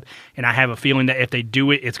cash grab. And I have a feeling that if they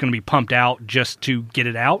do it, it's going to be pumped out just to get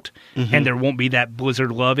it out, and there won't be that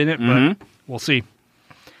Blizzard love in it. But we'll see.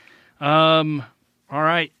 All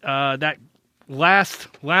right, that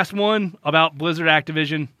last one about Blizzard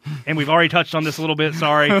Activision, and we've already touched on this a little bit.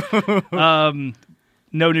 Sorry. No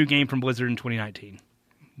new game from Blizzard in 2019.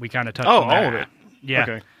 We kind of touched on that. All of it. Yeah.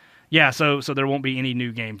 Okay. Yeah, so there won't be any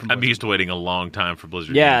new game from Blizzard. I'm used to waiting a long time for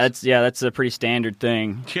Blizzard. Yeah, games. that's a pretty standard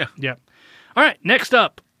thing. Yeah. Yeah. All right, next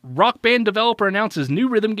up, Rock Band developer announces new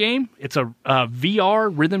rhythm game. It's a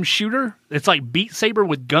VR rhythm shooter. It's like Beat Saber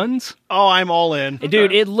with guns. Oh, I'm all in.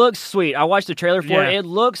 Dude, it looks sweet. I watched the trailer for Yeah. it. It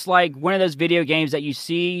looks like one of those video games that you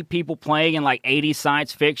see people playing in like 80s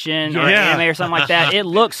science fiction or Yeah. anime or something like that. It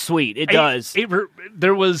looks sweet. It does.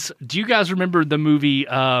 There was. Do you guys remember the movie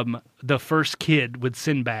The First Kid with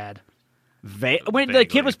Sinbad? When the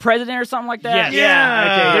kid was president or something like that? Yes.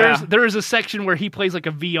 Yeah. Okay, yeah. There is a section where he plays like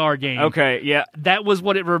a VR game. Okay, yeah. That was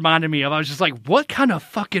what it reminded me of. I was just like, what kind of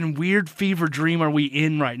fucking weird fever dream are we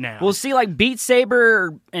in right now? Well, see, like Beat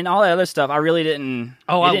Saber and all that other stuff, I really didn't.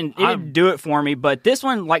 Oh, it didn't do it for me. But this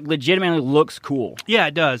one, like, legitimately looks cool. Yeah,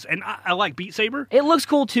 it does. And I like Beat Saber. It looks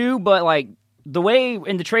cool too, but like the way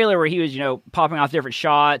in the trailer where he was, popping off different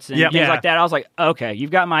shots and things like that, I was like, okay,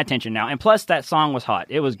 you've got my attention now. And plus, that song was hot.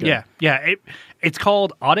 It was good. Yeah. It's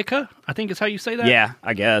called Audica, I think is how you say that. Yeah,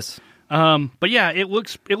 I guess. But yeah, it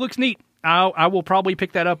looks neat. I will probably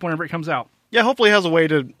pick that up whenever it comes out. Yeah, hopefully it has a way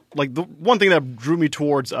to, like, the one thing that drew me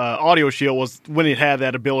towards Audio Shield was when it had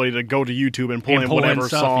that ability to go to YouTube and pull in whatever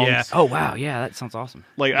stuff, songs. yeah. Oh, wow. Yeah, that sounds awesome.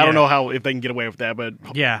 Like, I don't know if they can get away with that, but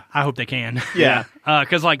Yeah, I hope they can. yeah.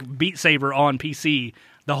 Because like Beat Saber on PC,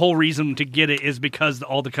 the whole reason to get it is because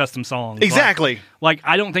all the custom songs. Exactly. Like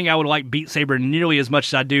I don't think I would like Beat Saber nearly as much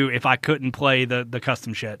as I do if I couldn't play the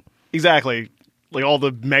custom shit. Exactly. Like all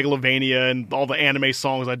the Megalovania and all the anime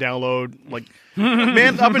songs I download. Like,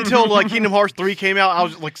 man, up until like Kingdom Hearts 3 came out, I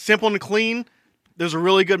was like simple and clean. There's a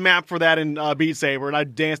really good map for that in Beat Saber, and I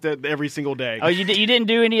danced it every single day. Oh, you didn't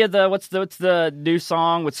do any of the what's the new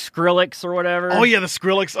song with Skrillex or whatever? Oh yeah, the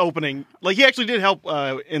Skrillex opening. Like he actually did help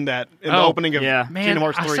in the opening of yeah. Man, Kingdom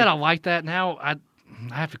Hearts 3. I said I like that. Now I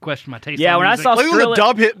have to question my taste. Yeah, on when I music. saw like when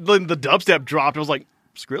Skrillex, the dubstep dropped, I was like,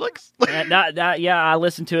 Skrillex? yeah, I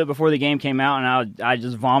listened to it before the game came out, and I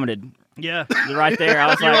just vomited yeah, right there. I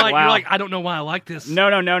was you're like, like, wow. you're like, I don't know why I like this. No,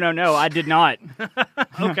 I did not.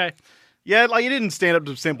 Okay, Yeah, like it didn't stand up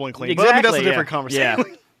to simple and clean. But I mean, that's a Exactly, different yeah.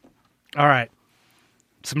 conversation. all right.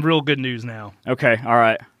 Some real good news now, Okay, all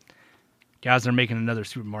right. guys. They're making another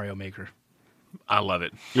Super Mario Maker. I love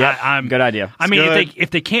it. Yeah, I'm good idea. I mean, good.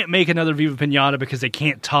 if they can't make another Viva Pinata because they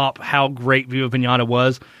can't top how great Viva Pinata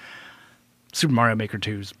was, Super Mario Maker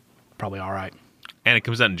 2 is probably all right. And it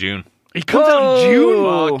comes out in June. It comes out in June.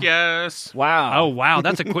 Whoa. Fuck yes. Wow. Oh wow,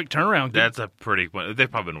 that's a quick turnaround. That's a pretty.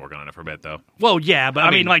 They've probably been working on it for a bit though. Well, yeah, but I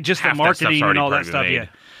mean, mean, like just the half that stuff's marketing and already all that probably stuff. made. Yeah,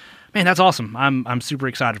 man, that's awesome. I'm super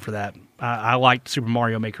excited for that. I liked Super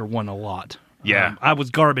Mario Maker 1 a lot. Yeah. I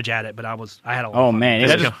was garbage at it, but I had a lot. Oh of fun. man,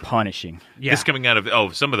 This it's is- just punishing. Yeah, This coming out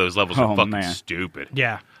of some of those levels are Oh, fucking man. stupid.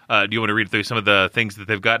 yeah, Do you want to read through some of the things that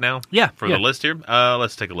they've got now? Yeah, For yeah. the list here?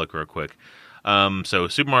 Let's take a look real quick. So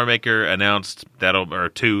Super Mario Maker announced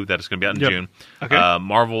 2 that is going to be out in Yep. June. Okay.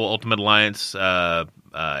 Marvel Ultimate Alliance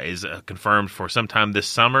is confirmed for sometime this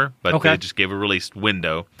summer, but Okay. they just gave a release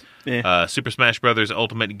window. Yeah. Super Smash Brothers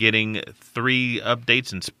Ultimate getting 3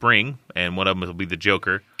 updates in spring, and one of them will be the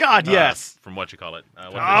Joker. God, yes. From what you call it.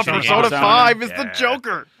 Persona game? 5 is Yeah. the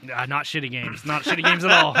Joker. not shitty games, not shitty games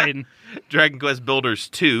at all, Hayden. Dragon Quest Builders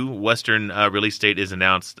 2 Western release date is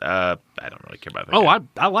announced. I don't really care about that. Oh, game.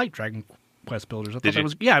 I like Dragon Quest Builders. I thought Did that you?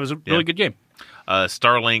 was it was a really good game.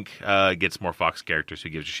 Starlink gets more Fox characters. Who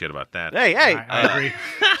gives a shit about that? Hey, hey. I agree.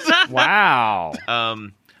 Wow.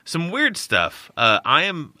 Some weird stuff. I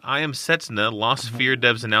am Setsuna. Lost Sphere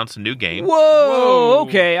devs announced a new game. Whoa.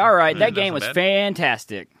 Okay. All right. That That's game not was bad.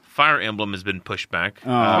 fantastic. Fire Emblem has been pushed back.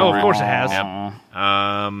 Oh, of course it has.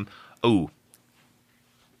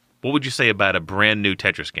 What would you say about a brand new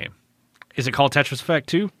Tetris game? Is it called Tetris Effect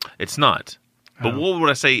 2? It's not. But Oh. what would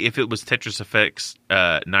I say if it was Tetris Effects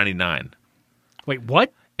 99? Wait,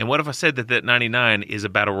 what? And what if I said that 99 is a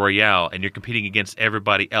battle royale and you're competing against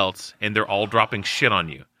everybody else and they're all dropping shit on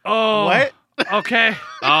you? Oh, What? Okay.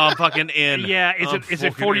 Oh, I'm fucking in. Yeah, is I'm it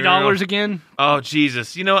fucking $40 in. again? Oh,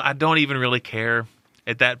 Jesus. You know, I don't even really care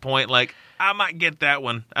at that point. Like, I might get that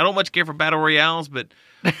one. I don't much care for battle royales, but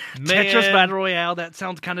man, Tetris Battle Royale. That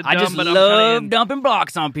sounds kind of dumb. I just but I'm love kinda dumping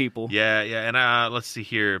blocks on people. Yeah, yeah. And let's see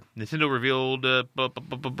here. Nintendo revealed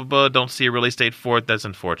don't see a release date for it. That's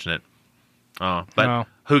unfortunate. Oh, but No.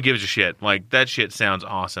 who gives a shit? Like, that shit sounds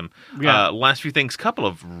awesome. Yeah. Last few things, couple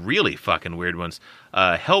of really fucking weird ones.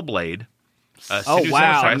 Hellblade. Oh, Senua's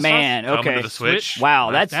wow, Sacrifice man, coming okay. to the Switch.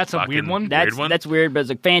 Wow, That's a fucking weird one. That's one. that's weird, but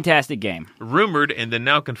it's a fantastic game. Rumored and then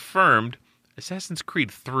now confirmed. Assassin's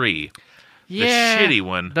Creed 3. Yeah, The shitty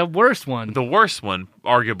one. the worst one. The worst one,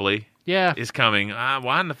 arguably, yeah, is coming.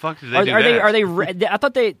 Why in the fuck did they Are, do are that? they? Are they? I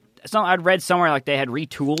thought they. I'd read somewhere like they had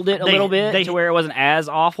retooled it a They- little bit they- to where it wasn't as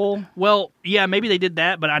awful. well, yeah, maybe they did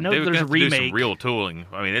that, but I know They would there's a have to do remake. some real tooling.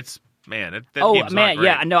 I mean, it's man. That Oh game's man, not great.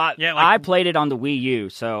 yeah, no, Yeah, like- I played it on the Wii U,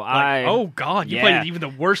 so Like, oh god, you yeah. played even the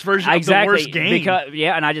worst version exactly of the worst game. because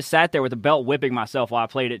and I just sat there with the belt whipping myself while I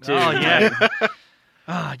played it too. Oh yeah, yeah.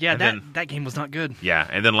 And That then- that game was not good. Yeah,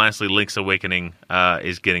 and then lastly, Link's Awakening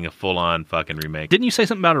is getting a full-on fucking remake. Didn't you say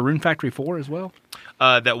something about a Rune Factory 4 as well?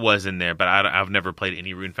 That was in there, but I've never played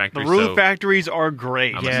any Rune The Factory. Rune so factories are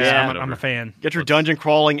great. I'm Yeah, a- I'm a fan. Get your dungeon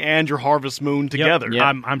crawling and your Harvest Moon together. Yep.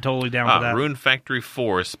 Yep. I'm totally down for that. Rune Factory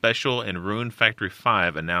 4 special and Rune Factory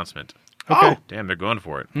 5 announcement. Okay. Damn, they're going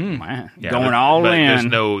for it. Man, Yeah, going but- all but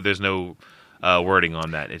in. There's no wording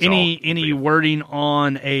on that. It's Any all wording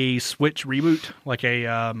on a Switch reboot, like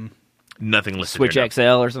a nothing listed. Switch here, no. XL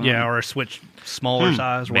or something. or a Switch smaller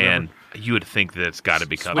size, or Man, whatever. you would think that it's got to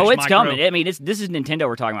be coming. Oh, Switch it's micro. coming. I mean, this is Nintendo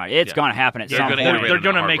we're talking about. It's Yeah. going to happen at They're some gonna point. integrate They're in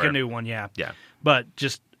the going to make a hardware. new one, yeah. Yeah. But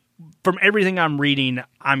just from everything I'm reading,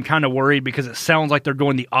 I'm kind of worried because it sounds like they're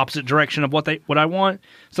going the opposite direction of what I want.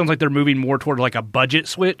 Sounds like they're moving more toward like a budget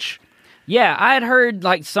Switch. Yeah, I had heard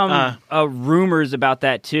like some rumors about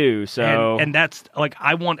that too. So and that's like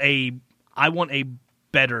I want a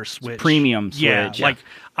better Switch, premium Switch. Yeah, like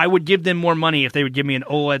I would give them more money if they would give me an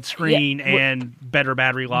OLED screen and better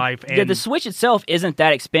battery life. And the Switch itself isn't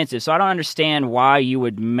that expensive, so I don't understand why you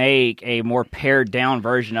would make a more pared down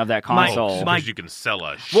version of that console. Because you can sell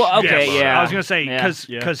a I was gonna say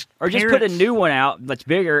because or just put a new one out that's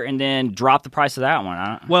bigger and then drop the price of that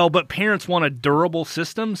one. Well, but parents want a durable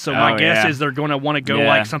system, so my guess is they're going to want to go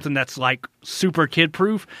like something that's like super kid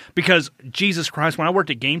proof. Because Jesus Christ, when I worked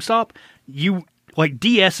at GameStop, like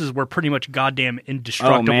DSs were pretty much goddamn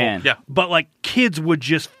indestructible. Oh, man. Yeah. But like kids would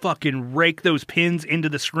just fucking rake those pins into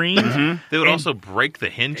the screen. They would also break the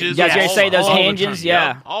hinges. Yeah, I was gonna say those hinges.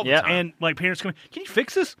 All the time. And like parents come, can you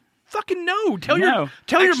fix this? Fucking no. Tell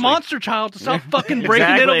your monster child to stop fucking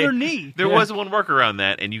breaking it on their knee. There was one workaround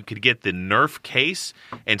that, and you could get the Nerf case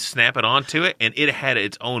and snap it onto it, and it had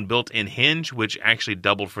its own built-in hinge, which actually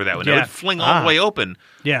doubled for that one. It would fling all the way open,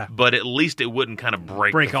 but at least it wouldn't kind of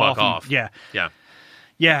break the fuck off. Yeah. Yeah.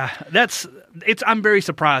 Yeah, I'm very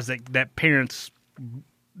surprised that parents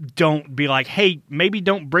don't be like, hey, maybe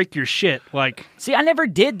don't break your shit. Like, see, I never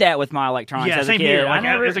did that with my electronics as a kid. Here. Like,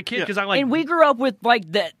 as a kid, because I like, and we grew up with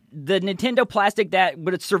like the Nintendo plastic that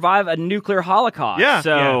would survive a nuclear holocaust. Yeah.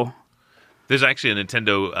 So there's actually a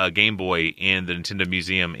Nintendo Game Boy in the Nintendo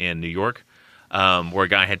Museum in New York. Where a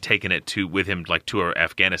guy had taken it with him like to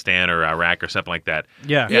Afghanistan or Iraq or something like that.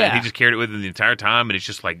 Yeah. And he just carried it with him the entire time, and it's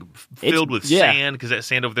just like filled with sand because that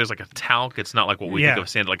sand over there is like a talc. It's not like what we think of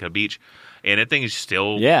sand like a beach. And that thing is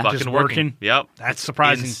still fucking just working. Yep. That's it's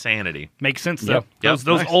surprising. Insanity. Makes sense though. Yep.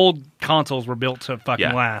 Those old consoles were built to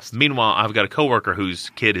fucking last. Meanwhile, I've got a coworker whose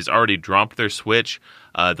kid has already dropped their Switch.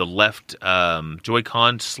 The left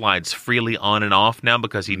Joy-Con slides freely on and off now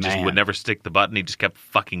because he just would never stick the button. He just kept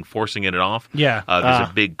fucking forcing it off. Yeah. There's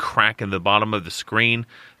a big crack in the bottom of the screen.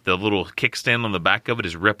 The little kickstand on the back of it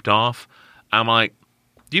is ripped off. I'm like,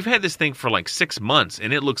 you've had this thing for like 6 months,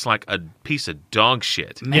 and it looks like a piece of dog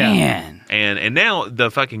shit. Man. And now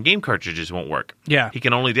the fucking game cartridges won't work. Yeah. He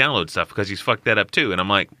can only download stuff because he's fucked that up too. And I'm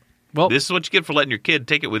like, well, this is what you get for letting your kid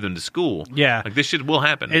take it with him to school. Yeah. Like, this shit will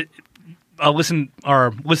happen. Listening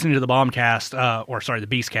to the Bombcast, the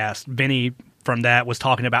Beastcast, Vinny from that was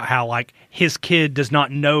talking about how like his kid does not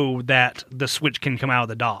know that the Switch can come out of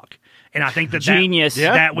the dock. And I think that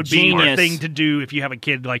that would be a thing to do if you have a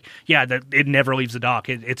kid. Like, that it never leaves the dock.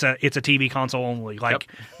 It's a TV console only.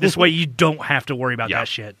 Like this way, you don't have to worry about that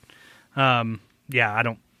shit. I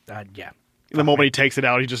don't. The moment he takes it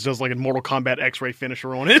out, he just does like a Mortal Kombat X-ray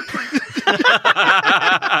finisher on it.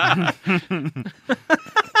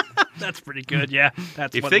 That's pretty good. Yeah,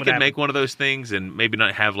 that's if what they would could happen. make one of those things and maybe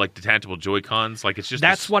not have like detachable Joy-Cons, like it's just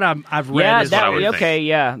that's what I've read. Yeah, is what I would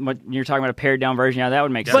think. What you're talking about, a pared down version. Yeah, that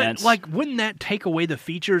would make but sense. like, wouldn't that take away the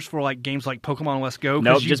features for like games like Pokemon Let's Go?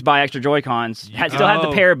 Nope, just buy extra Joy-Cons. Still have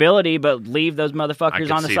the pairability, but leave those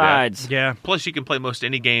motherfuckers on the sides. That. Yeah. Plus, you can play most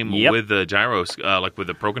any game with the gyros, like with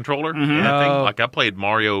the Pro Controller. And that thing. Like I played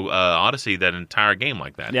Mario Odyssey, that entire game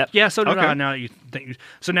like that. Yep. Yeah. So did I. Now that you think.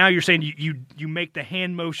 So now you're saying you make the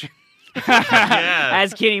hand motion.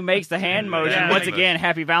 As Kenny makes the hand motion. Once again,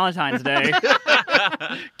 happy Valentine's Day.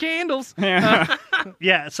 Candles.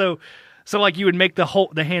 Yeah. So like you would make the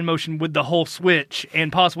hand motion with the whole Switch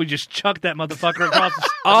and possibly just chuck that motherfucker across the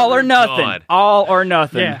all or nothing. God. All or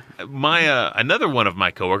nothing. Yeah. My another one of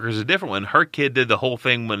my coworkers, a different one. Her kid did the whole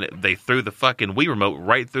thing when they threw the fucking Wii remote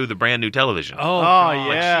right through the brand new television. Oh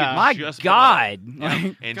yeah. My God.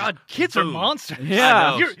 God, kids are monsters.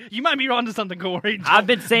 Yeah. You might be onto something, Corey. I've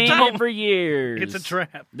been saying it for years. It's a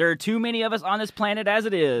trap. There are too many of us on this planet as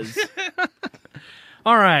it is.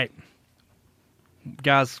 All right.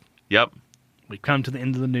 Guys. Yep. We've come to the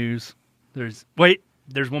end of the news. There's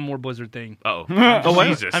one more Blizzard thing. Oh,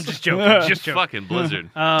 Jesus. I'm just joking. Just joking. Fucking Blizzard.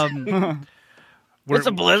 It's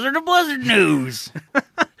a Blizzard of Blizzard news.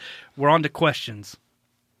 We're on to questions.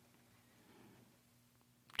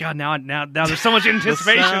 God, now there's so much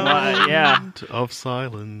anticipation. Yeah. Of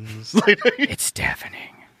silence. It's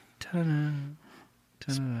deafening.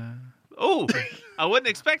 Oh, I wasn't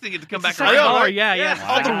expecting it to come back Second around. bar, yeah.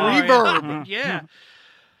 All the reverb. Yeah.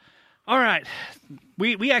 All right.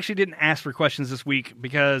 We actually didn't ask for questions this week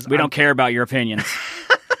because We don't care about your opinions.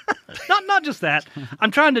 not just that.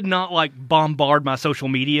 I'm trying to not like bombard my social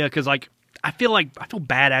media because like I feel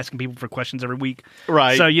bad asking people for questions every week.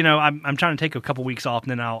 Right. So, I'm trying to take a couple weeks off, and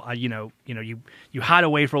then you hide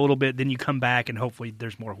away for a little bit, then you come back, and hopefully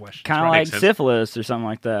there's more questions. Kind of like syphilis or something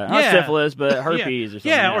like that. Not syphilis, but herpes or something.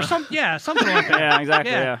 Yeah, or something like that. Yeah,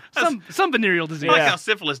 exactly. Yeah. Some venereal disease. I like how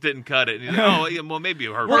syphilis didn't cut it. Well, maybe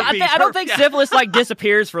herpes. Well, I don't think syphilis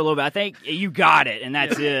disappears for a little bit. I think you got it, and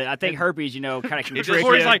that's it. I think herpes, kind of can trick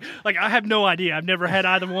Or you. it's like I have no idea. I've never had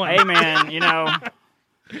either one. Hey, man,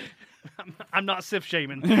 I'm not sif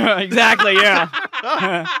shaming. Exactly,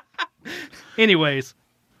 yeah. Anyways,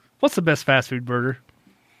 what's the best fast food burger?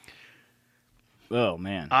 Oh,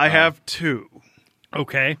 man. I have 2.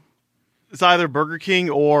 Okay. It's either Burger King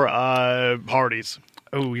or Hardee's.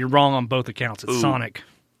 Oh, you're wrong on both accounts. It's Sonic.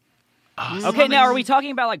 Okay, now are we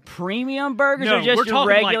talking about like premium burgers or just we're your talking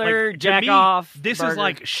regular to jack me, off? This burger?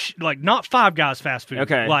 is like not Five Guys fast food.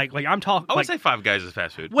 Okay. Like I'm talking. I would say Five Guys is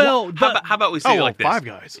fast food. Well, how about we say it like this? Five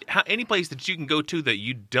Guys. Any place that you can go to that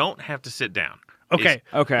you don't have to sit down. Okay.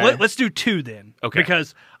 Okay. Let's do 2 then. Okay.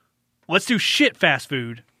 Because let's do shit fast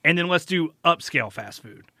food, and then let's do upscale fast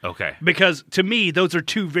food. Okay. Because to me, those are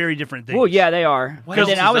 2 very different things. Well, yeah, they are. What Because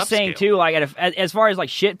else then I is was saying upscale? too, like as far as like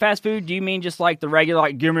shit fast food, do you mean just like the regular,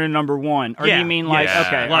 like give me a number 1, or do you mean like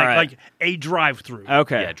okay, all right. like a drive-through.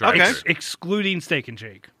 Okay, Yeah, drive-through. Excluding Steak and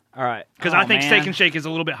Shake. all right. Because Oh, I think man. Steak and Shake is a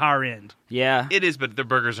little bit higher end. Yeah. It is, but their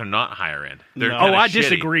burgers are not higher end. They're No. kinda I shitty.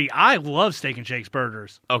 disagree. I love Steak and Shake's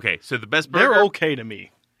burgers. Okay, so the best burger. They're okay to me.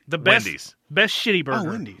 The best, Wendy's. best shitty burger.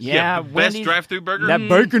 Oh, Wendy's. Yeah, the best Wendy's- drive-through burger. That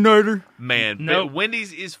Baconator. Man, No.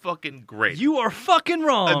 Wendy's is fucking great. You are fucking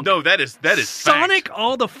wrong. No, that is Sonic fact.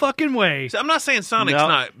 all the fucking way. So I'm not saying Sonic's No.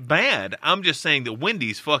 not bad. I'm just saying that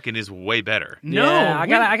Wendy's fucking is way better. No, Yeah,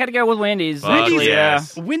 I gotta go with Wendy's. Fuck Actually,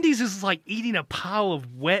 yes. Wendy's is like eating a pile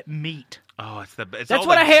of wet meat. Oh, it's That's all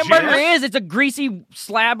what the a hamburger juice. is. It's a greasy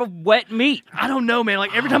slab of wet meat. I don't know, man.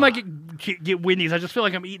 Like every time I get Wendy's, I just feel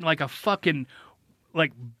like I'm eating like a fucking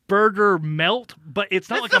like burger melt, but it's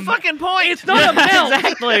not That's like the a fucking point. It's not a melt.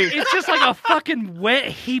 Exactly. It's just like a fucking wet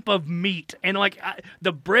heap of meat, and like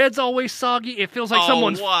the bread's always soggy. It feels like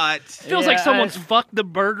someone's what? feels like Yeah, someone's fucked the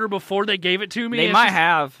burger before they gave it to me. They It's might just-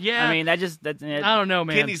 have. Yeah. I mean, that's it. I don't know,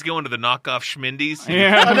 man. Kenny's going to the knockoff Schmindies.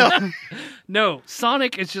 Yeah. No,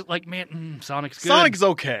 Sonic is just like, man, Sonic's good. Sonic's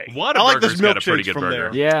okay. Whataburger's I like those got a milkshakes pretty good from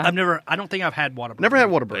burger. there. Yeah. I don't think I've had Whataburger. Never had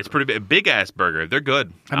Whataburger. It's pretty big ass burger. They're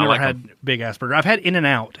good. I've I never like had big ass burger. I've had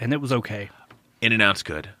In-N-Out, and it was okay. In-N-Out's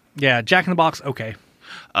good. Yeah, Jack in the Box, okay.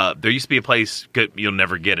 There used to be a place, you'll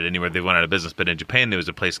never get it anywhere. They went out of business, but in Japan there was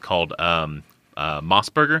a place called Moss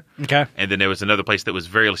Burger. Okay. And then there was another place that was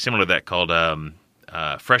very similar to that called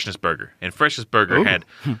Freshness Burger. And Freshness Burger had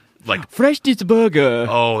like, Fresh Ditch Burger.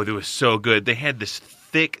 oh, it was so good. They had this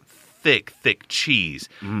thick cheese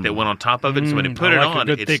that went on top of it. So when you put I it like a on,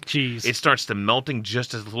 good it's- thick cheese. it starts to melting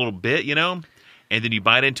just a little bit, And then you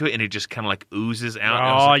bite into it, and it just kind of like oozes out. And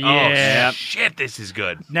I was Oh, like, yeah. Oh, shit, this is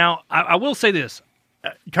good. Now, I will say this.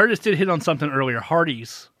 Curtis did hit on something earlier.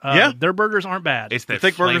 Hardee's. Yeah. Their burgers aren't bad. It's that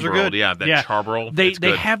thick burgers flame are rolled, good. yeah, that charbroil. They it's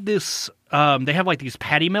good. have this. They have like these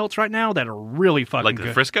patty melts right now that are really fucking like the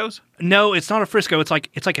good. Frisco's. No, it's not a Frisco. It's like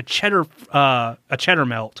a cheddar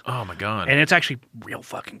melt, Oh my god, and it's actually real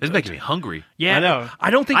fucking good. this is making me hungry. Yeah, I know. I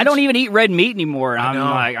don't think I don't it's- even eat red meat anymore. And know.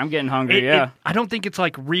 I'm getting hungry. It- yeah. I don't think it's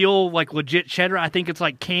like real, like legit cheddar. I think it's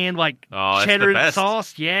like canned, like Oh, that's the cheddar best.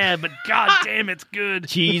 sauce. Yeah, but god damn, it's good.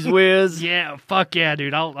 Cheese whiz. Yeah, fuck yeah,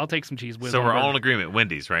 dude. I'll take some cheese whiz. So on we're a all in burger. agreement.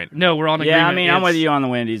 Wendy's, right? No, we're on agreement. Yeah, I mean, I'm with It's- you on the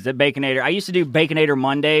Wendy's. The Baconator. I used to do Baconator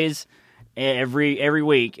Mondays every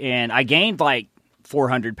week, and I gained like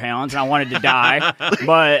 400 pounds, and I wanted to die.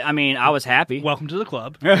 But I mean, I was happy. Welcome to the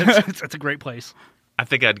club. It's a great place. I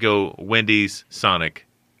think I'd go Wendy's, Sonic,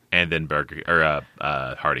 and then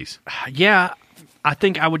Hardee's. Yeah, I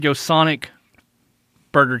think I would go Sonic,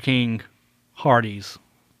 Burger King, Hardee's.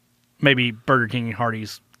 Maybe Burger King and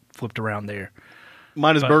Hardee's flipped around there.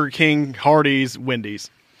 Mine is Burger King, Hardee's, Wendy's.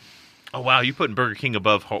 Oh wow, you putting Burger King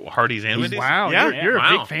above Hardee's and Wendy's? Wow, Yeah. you're a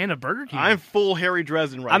Wow. big fan of Burger King. I'm full Harry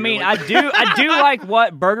Dresden right I here. mean, Like- I do like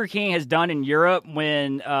what Burger King has done in Europe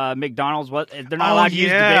when McDonald's they're not Oh, allowed to use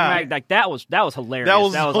the Big yeah. Mac. Like that was hilarious. That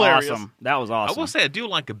was hilarious. awesome. That was I awesome. will say I do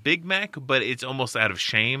like a Big Mac, but it's almost out of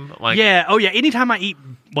shame. Like, yeah. Oh yeah. Anytime I eat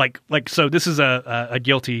like so, this is a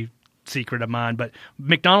guilty secret of mine, but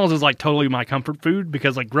McDonald's is like totally my comfort food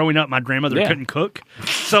because like growing up, my grandmother Yeah. couldn't cook,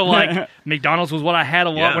 so like McDonald's was what I had a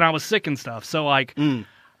lot Yeah. when I was sick and stuff. So like.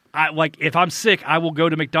 I like if I'm sick, I will go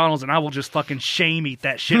to McDonald's and I will just fucking shame eat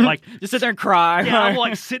that shit. Like Just sit there and cry. yeah, I will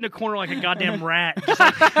like sit in a corner like a goddamn rat, just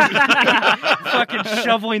like fucking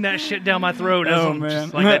shoveling that shit down my throat. As Oh, I'm man.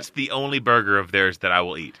 just, like, that's the only burger of theirs that I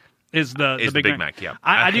will eat. Is the Big Mac. Yeah,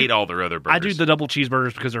 I hate all their other burgers. I do the double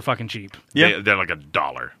cheeseburgers because they're fucking cheap. Yeah, they're like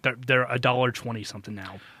 $1. They're $1.20 something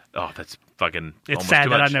now. Oh, that's fucking. It's almost sad too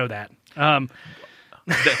that much. I know that.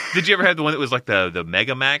 Did you ever have the one that was like the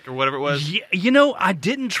Mega Mac or whatever it was? Yeah, I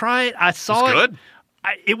didn't try it. I saw It's it. good.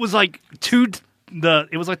 It was like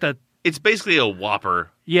It was like the. It's basically a Whopper.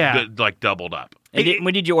 Yeah. like doubled up. And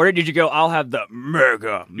when did you order? Did you go? I'll have the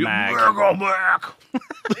Mega Mac. Mega Mac.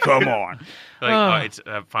 Come on. Like, oh, it's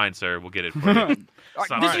fine, sir. We'll get it for you.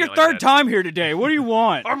 This is your third time here today. What do you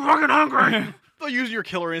want? I'm fucking hungry. They'll use your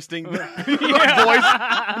killer instinct voice.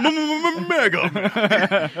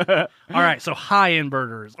 Mega. All right, so high-end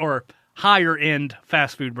burgers or higher-end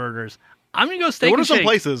fast food burgers. I'm gonna go Steak What and are some Shake.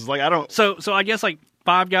 places like I don't? So I guess like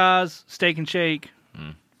Five Guys, Steak and Shake.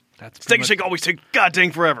 That's Steak and Shake always take god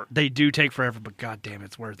dang forever. They do take forever, but god damn,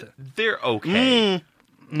 it's worth it. They're okay.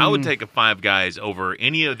 I would take a Five Guys over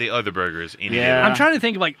any of the other burgers. Yeah. I'm trying to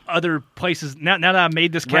think of like other places. Now that I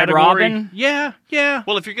made this Red category, Robin? yeah.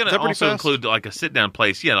 Well, if you're going Is to that pretty also fast? include like a sit down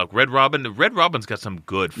place, yeah, like Red Robin. Red Robin's got some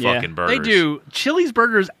good Yeah. fucking burgers. They do. Chili's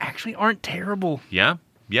burgers actually aren't terrible. Yeah.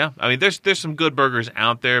 I mean, there's some good burgers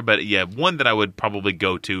out there, but yeah, one that I would probably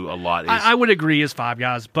go to a lot is I would agree is Five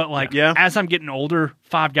Guys, but like Yeah. as I'm getting older,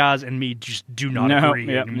 Five Guys and me just do not No, agree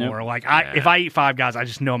yep, anymore. yep. Like Yeah. if I eat Five Guys, I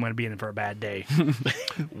just know I'm going to be in for a bad day.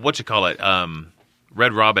 what you call it.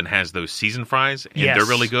 Red Robin has those seasoned fries, and Yes. they're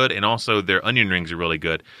really good, and also their onion rings are really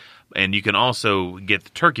good. And you can also get the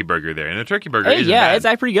turkey burger there, and the turkey burger Hey, isn't yeah, bad. it's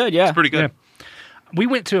actually pretty good. Yeah. It's pretty good. We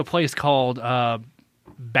went to a place called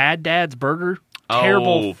Bad Dad's Burger.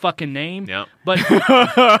 Terrible Oh. fucking name. Yep. But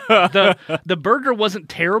the burger wasn't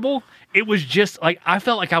terrible. It was just like I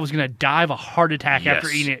felt like I was gonna die of a heart attack after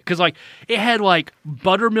Yes. eating it because like it had like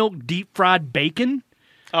buttermilk deep fried bacon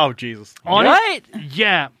Oh Jesus. on What? it.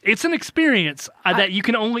 Yeah, it's an experience that you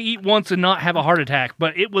can only eat once and not have a heart attack.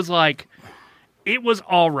 But it was like it was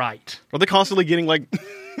all right. Are they constantly getting like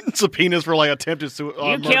subpoenas for like attempted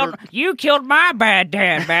murder? You killed my bad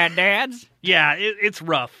dads. Yeah, it's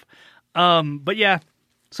rough. But yeah.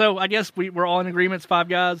 So I guess we're all in agreement. Five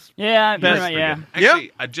Guys. Yeah, That's pretty much, yeah.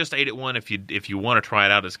 Actually, I just ate at one. If you want to try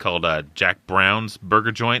it out, it's called Jack Brown's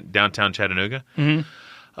Burger Joint, downtown Chattanooga.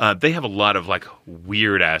 Mm-hmm. They have a lot of like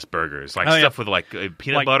weird ass burgers, like stuff with like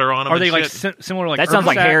peanut Like, butter on them. Are and they like shit. similar to like That sounds Urban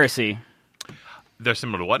like Stack? heresy. They're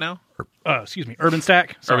similar to what now? Excuse me, Urban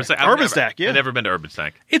Stack. Sorry. Urban Stack. Urban Stack, yeah. I've never been to Urban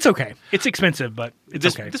Stack. It's okay. It's expensive, but it's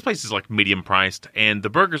okay. This place is like medium priced, and the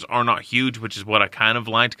burgers are not huge, which is what I kind of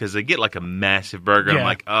liked because they get like a massive burger. Yeah. I'm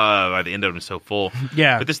like, by the end of it, I'm so full.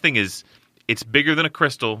 Yeah. But this thing it's bigger than a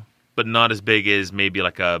Crystal, but not as big as maybe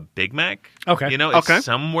like a Big Mac. Okay. You know, it's Okay.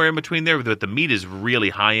 somewhere in between there. But the meat is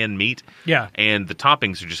really high end meat. Yeah. And the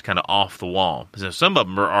toppings are just kind of off the wall. So some of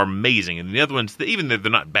them are amazing, and the other ones, even though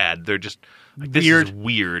they're not bad, they're just like, this Weird. is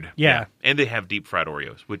weird. Yeah. And they have deep fried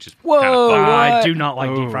Oreos, which is Whoa. kind of fun. I What? do not like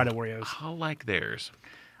deep Oh. fried Oreos. I like theirs.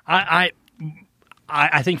 I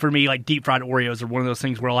think for me, like deep fried Oreos are one of those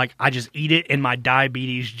things where like I just eat it and my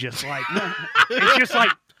diabetes just like it's just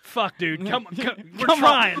like fuck, dude. Come we're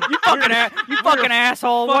trying. You fucking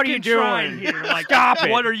asshole. What are you Fucking trying doing? here? Like, Stop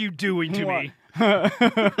it. What are you doing to me? Like,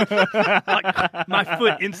 my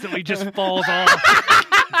foot instantly just falls off.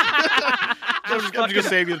 I'm just gonna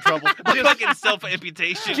save you the trouble. Just fucking self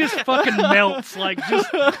amputation. Just fucking melts. Like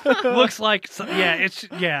just looks like it's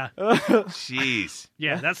Jeez.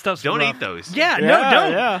 that stuff's Don't rough. eat those. Yeah, Yeah, no,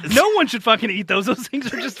 don't. yeah. No one should fucking eat those. Those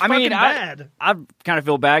things are just fucking bad. I kind of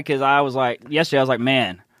feel bad because I was like, yesterday I was like,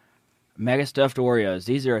 man, mega stuffed Oreos,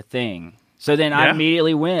 these are a thing. So then I Yeah.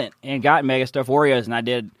 immediately went and got mega stuffed Oreos, and I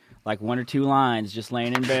did like 1 or 2 lines just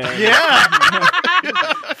laying in bed. Yeah.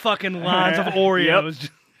 Fucking lines of Oreos.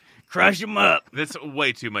 Crush them up. That's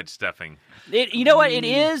way too much stuffing. You know what it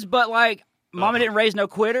is, but like, Mama didn't raise no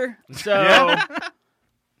quitter, so Yeah.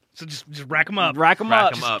 So just rack them up. rack them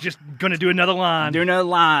Rack up. 'em up. Just gonna do another line. Do another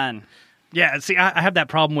line. Yeah, see, I have that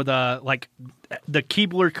problem with like the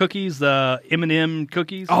Keebler cookies, the M&M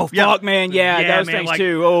cookies. Oh, fuck, man. Yeah, those man, things like,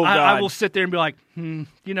 too. Oh, God. I will sit there and be like,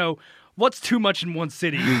 what's too much in one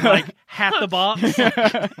city? Like half the box.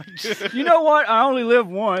 You know what? I only live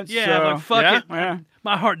once. Yeah, so. like fuck Yeah. it. Yeah.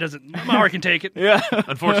 My heart can take it. Yeah.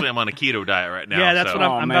 Unfortunately, I'm on a keto diet right now. Yeah, that's so. what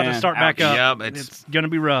Oh, I'm about to man. start back Ouch. up. Yeah, it's gonna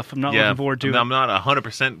be rough. I'm not Yeah, looking forward to it. I'm not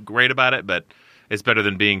 100% great about it, but it's better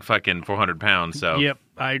than being fucking 400 pounds. So Yep,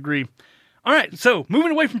 I agree. All right, so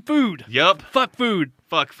moving away from food. Yup. Fuck food.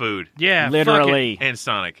 Fuck food Yeah, fuck it. Literally. and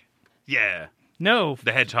Sonic. Yeah, No.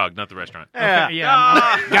 the hedgehog, not the restaurant. Okay, yeah.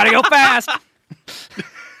 I'm- Gotta go fast.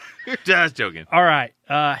 Just joking. All right.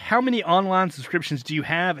 How many online subscriptions do you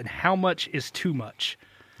have, and how much is too much?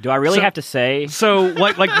 Do I really So- have to say? So,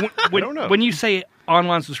 like don't know. when you say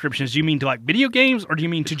online subscriptions, do you mean to like video games or do you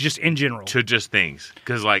mean to just in general? To just things.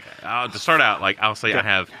 Because like to start out, like I'll say I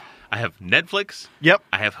have Netflix. Yep.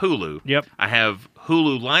 I have Hulu. Yep. I have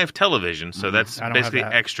Hulu Live Television, so that's I don't basically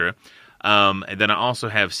have that. extra. And then I also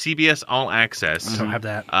have CBS All Access. I don't have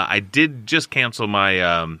that. I did just cancel my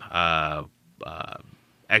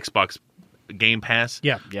Xbox Game Pass.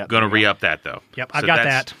 Yeah. Yep. Going to re-up that, though. Yep, I got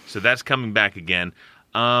that's- that. So that's coming back again.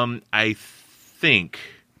 I think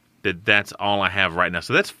that's all I have right now.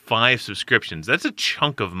 So that's 5 subscriptions. That's a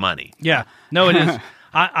chunk of money. Yeah, no, it is.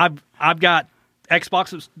 I've got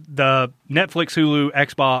Xbox, the Netflix, Hulu,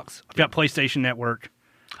 Xbox. I've got PlayStation Network.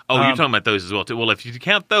 Oh, you're talking about those as well, too. Well, if you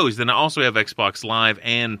count those, then I also have Xbox Live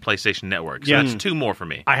and PlayStation Network. So Yeah. that's 2 more for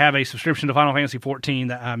me. I have a subscription to Final Fantasy 14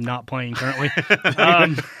 that I'm not playing currently.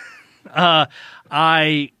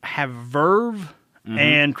 I have Verve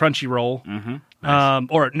and Crunchyroll.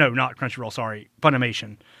 Or no, not Crunchyroll. Sorry,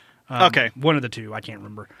 Funimation. Okay. One of the two. I can't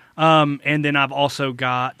remember. And then I've also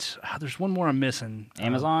got. There's one more I'm missing.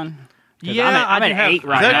 Amazon? 'Cause Yeah, I'm I at do have- 8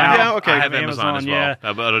 right That- now. yeah, okay. I have Amazon, Amazon as well.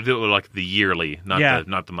 yeah. But I'll do it with like the yearly, not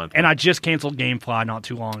the monthly. And I just canceled GameFly not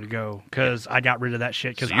too long ago because I got rid of that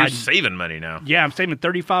shit. Because So you're saving money now. yeah, I'm saving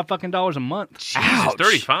 $35 fucking a month. Jesus,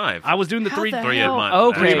 35. I was doing the How three. the three a hell? month.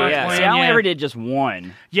 Okay, Three-month yeah. plan, See, I only yeah. ever did just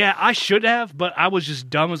one. Yeah, I should have, but I was just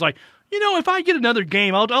dumb. I was like, if I get another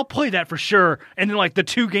game, I'll play that for sure. And then like the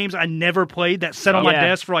 2 games I never played that sat on my Yeah.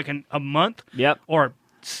 desk for like a month. Yep. Or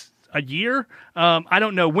a year. I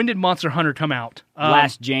don't know. When did Monster Hunter come out?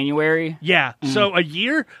 Last January. Yeah. So a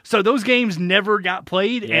year. So those games never got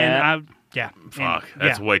played, Yeah. and Fuck, And,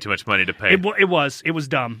 that's way too much money to pay. It was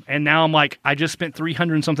dumb, and now I'm like, I just spent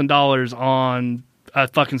 $300 and something on a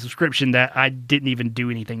fucking subscription that I didn't even do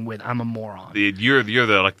anything with. I'm a moron. You're the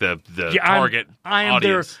Yeah, target I am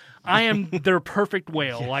audience. I am their perfect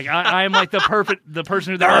whale. Like I am like the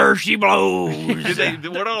person who there she blows.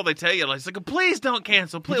 What all they tell you? Like, it's like, please don't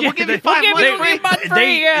cancel. Please, Yeah, we'll give they- you 5 we'll give months you free. 3 months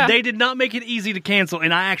free. They did not make it easy to cancel,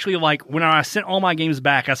 and I actually like when I sent all my games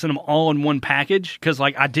back, I sent them all in one package because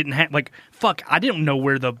like I didn't have I didn't know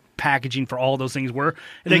where the packaging for all those things were,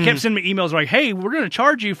 and they kept sending me emails like, "Hey, we're going to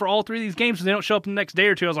charge you for all 3 of these games if they don't show up in the next day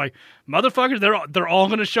or 2." I was like, "Motherfuckers, they're all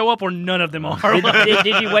going to show up, or none of them are."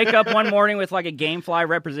 Did you wake up one morning with like a GameFly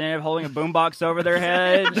representative holding a boombox over their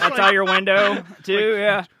head outside your window too?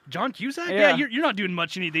 Yeah. John Cusack? Yeah. Yeah, you're not doing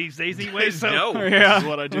much any of these days anyway. So No. This is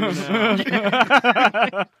what I do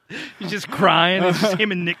now. he's just crying. It's just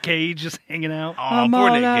him and Nick Cage just hanging out. Oh, poor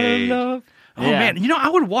Nick Cage. Oh Yeah. man, I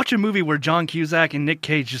would watch a movie where John Cusack and Nick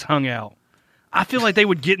Cage just hung out. I feel like they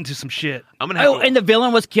would get into some shit. I'm gonna have Oh, and the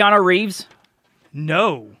villain was Keanu Reeves.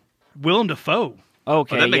 No, Willem Dafoe.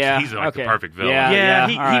 Okay, that makes- yeah. he's like the okay. perfect villain. Yeah,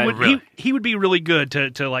 Yeah, all right. he would Really? he would be really good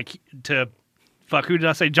to fuck. Who did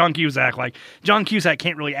I say? John Cusack. Like John Cusack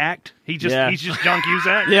can't really act. He's just John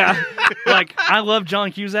Cusack. Yeah. Like I love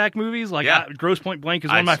John Cusack movies. Like Yeah. Gross Point Blank is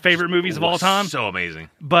one of my favorite movies of all time. So amazing.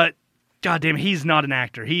 But goddamn, he's not an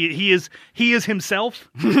actor. He is himself.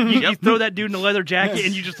 You throw that dude in a leather jacket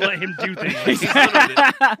and you just let him do things. He's literally-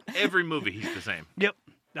 every movie, he's the same. Yep.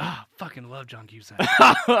 Ah, fucking love John Cusack.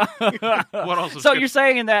 What also? So you're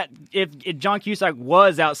saying that if John Cusack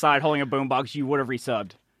was outside holding a boombox, you would have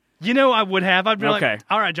resubbed? I would have. I'd be Okay. like,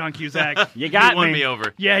 all right, John Cusack. You got won me. me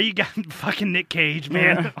over. Yeah, you got fucking Nick Cage,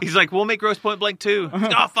 man. He's like, we'll make Gross Point Blank too.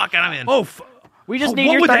 Oh fuck it, I'm in. Oh, We just need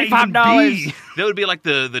what your would that even $35. be? That would be like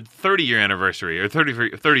the 30-year anniversary or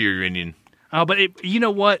 30-year reunion. Oh, but you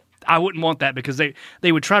know what? I wouldn't want that because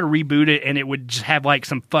they would try to reboot it and it would just have like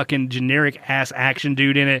some fucking generic ass action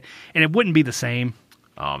dude in it, and it wouldn't be the same.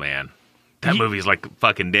 Oh man, that movie is like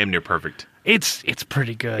fucking damn near perfect. It's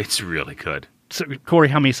pretty good. It's really good. So, Corey,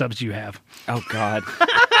 how many subs do you have? Oh, God.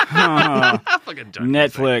 Fucking John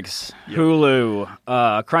Netflix, Hulu,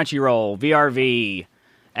 Crunchyroll, VRV,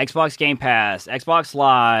 Xbox Game Pass, Xbox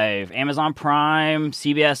Live, Amazon Prime,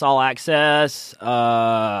 CBS All Access.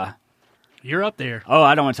 You're up there.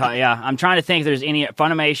 I don't want to talk. Yeah, I'm trying to think if there's any.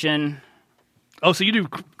 Funimation. Oh, so you do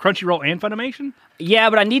Crunchyroll and Funimation? Yeah,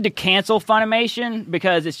 but I need to cancel Funimation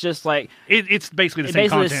because it's just like It's basically the it's same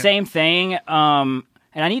basically content. the same thing.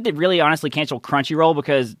 And I need to really honestly cancel Crunchyroll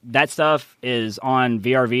because that stuff is on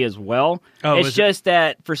VRV as well. Oh, it's is it? just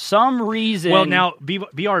that for some reason. Well, now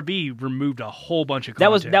BRB removed a whole bunch of that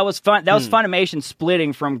content. was fun. That was Funimation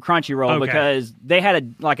splitting from Crunchyroll Okay. because they had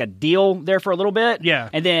a deal there for a little bit. Yeah.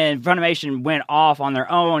 and then Funimation went off on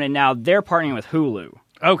their own, and now they're partnering with Hulu.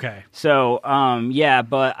 Okay. So,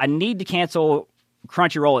 but I need to cancel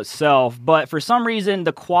Crunchyroll itself. But for some reason,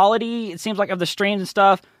 the quality, it seems like, of the streams and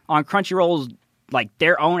stuff on Crunchyroll's like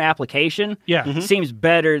their own application seems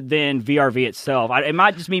better than VRV itself. It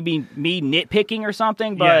might just be me nitpicking or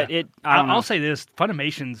something, but I'll say this: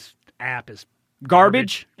 Funimation's app is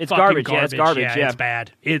garbage. It's Fucking garbage. Yeah, it's garbage. Yeah, it's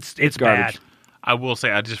bad. It's garbage. bad. I will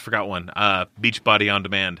say, I just forgot one. Beachbody on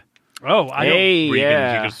Demand. Oh, I don't. Hey, Where you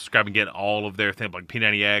yeah. can subscribe and get all of their things, like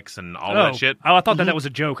P90X and all that shit. Oh, I thought that was a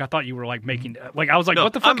joke. I thought you were like making I was like, No,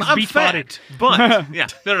 what the fuck I'm is Beachbody? fat, but yeah,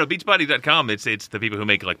 no, Beachbody.com. It's the people who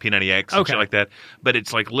make like P90X and shit like that. But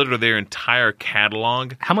it's like literally their entire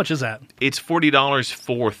catalog. How much is that? It's $40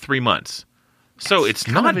 for 3 months, so it's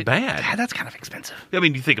not bad. Yeah, that's kind of expensive. I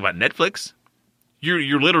mean, you think about Netflix.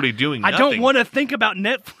 You're literally doing I nothing. don't want to think about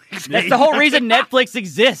Netflix. That's the whole reason Netflix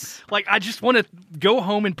exists. Like, I just want to go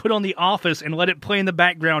home and put on The Office and let it play in the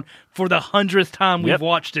background for the 100th time we've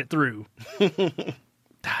watched it through.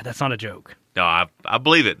 That's not a joke. No, I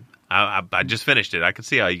believe it. I just finished it. I could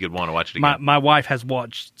see how you could want to watch it again. My wife has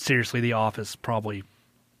watched, seriously, The Office probably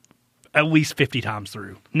at least 50 times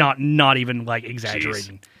through. Not even, like,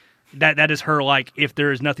 exaggerating. Jeez. That is her, like, if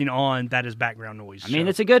there is nothing on, that is background noise. I mean,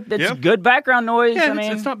 it's good background noise. Yeah, I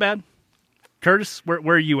mean, it's not bad. Curtis, where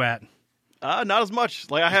are you at? Not as much.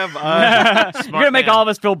 Like I have. You're gonna make all of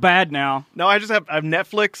us feel bad now. No, I have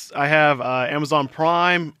Netflix. I have Amazon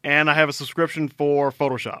Prime, and I have a subscription for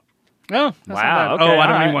Photoshop. Oh, that's wow. not bad. Okay, I don't all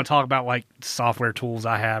even right. want to talk about like software tools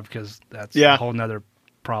I have because that's a whole nother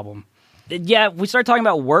problem. Yeah, we start talking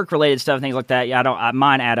about work-related stuff and things like that. Yeah,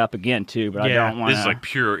 mine add up again too, but I don't want. This is like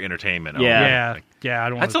pure entertainment. Yeah. I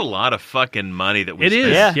don't. That's a lot of fucking money that we. It spend.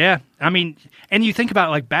 is. Yeah. I mean, and you think about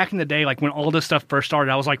it, like back in the day, like when all this stuff first started,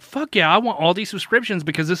 I was like, "Fuck yeah, I want all these subscriptions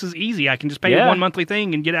because this is easy. I can just pay one monthly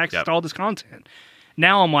thing and get access to all this content."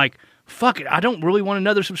 Now I'm like, fuck it, I don't really want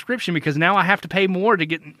another subscription because now I have to pay more to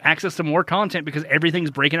get access to more content because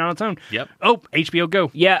everything's breaking on its own. Yep. Oh, HBO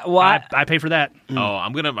Go. Yeah, well, I pay for that. Oh,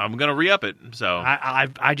 I'm gonna re-up it. So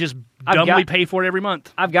I just dumbly pay for it every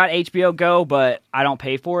month. I've got HBO Go, but I don't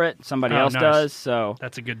pay for it. Somebody else does. So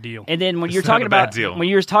that's a good deal. And then when you're It's not talking a bad about deal. when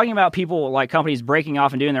you're talking about people like companies breaking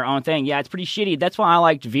off and doing their own thing, yeah, it's pretty shitty. That's why I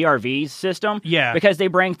liked VRV's system. Yeah, because they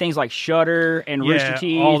bring things like Shutter and Rooster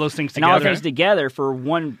Teeth, all those things and together. all the things together for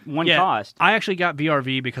one cost. I actually got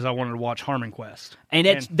VRV because I wanted to watch Harmon Quest. And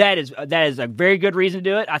that is a very good reason to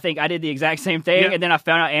do it. I think I did the exact same thing, and then I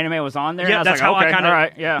found out anime was on there. Yeah, and that's I was how like, I kind of.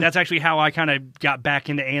 Right, yeah, that's actually how I kind of got back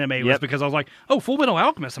into anime was because I was like, oh, Full Metal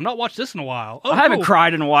Alchemist. I've not watched this in a while. Oh, I haven't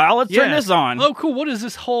cried in a while. Let's turn this on. Oh, cool. What is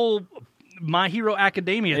this whole My Hero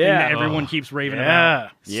Academia thing that everyone keeps raving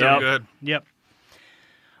about? So good. Yep.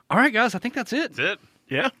 All right, guys. I think that's it. That's it.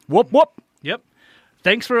 Yeah. Whoop whoop. Yep.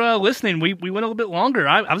 Thanks for listening. We went a little bit longer.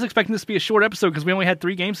 I was expecting this to be a short episode because we only had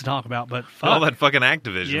 3 games to talk about, but fuck. All that fucking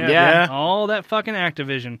Activision. Yeah. All that fucking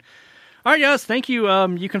Activision. All right, guys. Thank you.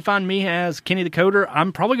 You can find me as Kenny the Coder.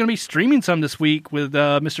 I'm probably going to be streaming some this week with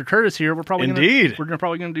Mr. Curtis here. We're probably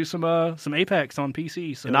probably going to do some Apex on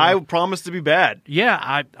PC. So, and I promise to be bad.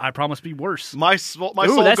 Yeah, I promise to be worse. My Ooh, soul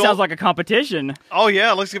that goal. sounds like a competition. Oh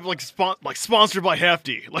yeah, let's give sponsored by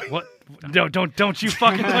Hefty. What? No, don't you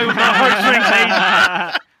fucking play with my heartstrings,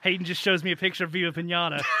 Hayden. Hayden just shows me a picture of Viva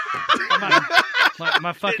Pinata.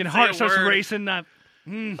 my fucking heart starts racing. I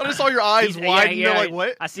just saw your eyes widen. They're like,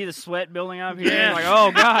 what? I see the sweat building up here. I'm like,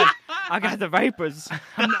 oh god, I got the vapors.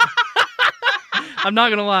 I'm not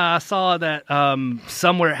gonna lie. I saw that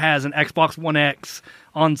somewhere it has an Xbox One X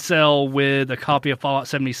on sale with a copy of Fallout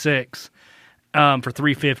 76 for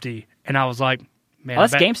 $350, and I was like, man,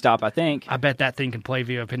 that's GameStop, I think. I bet that thing can play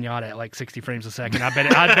Viva Pinata at like 60 frames a second. I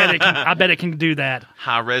bet it can do that.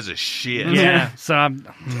 High res as shit. Yeah. So I'm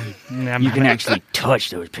you can actually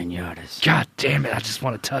touch those pinatas. God damn it! I just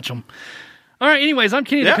want to touch them. All right. Anyways, I'm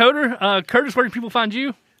Kenny the Coder. Curtis, where can people find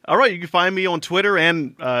you? All right, you can find me on Twitter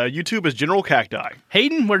and YouTube as General Cacti.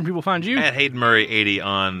 Hayden, where can people find you? At Hayden Murray 80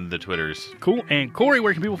 on the Twitters. Cool. And Corey,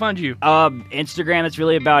 where can people find you? Instagram. That's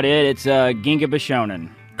really about it. It's Ginga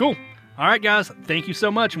Bishonen. Cool. All right, guys. Thank you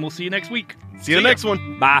so much, and we'll see you next week. See you in the next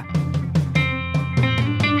one. Bye.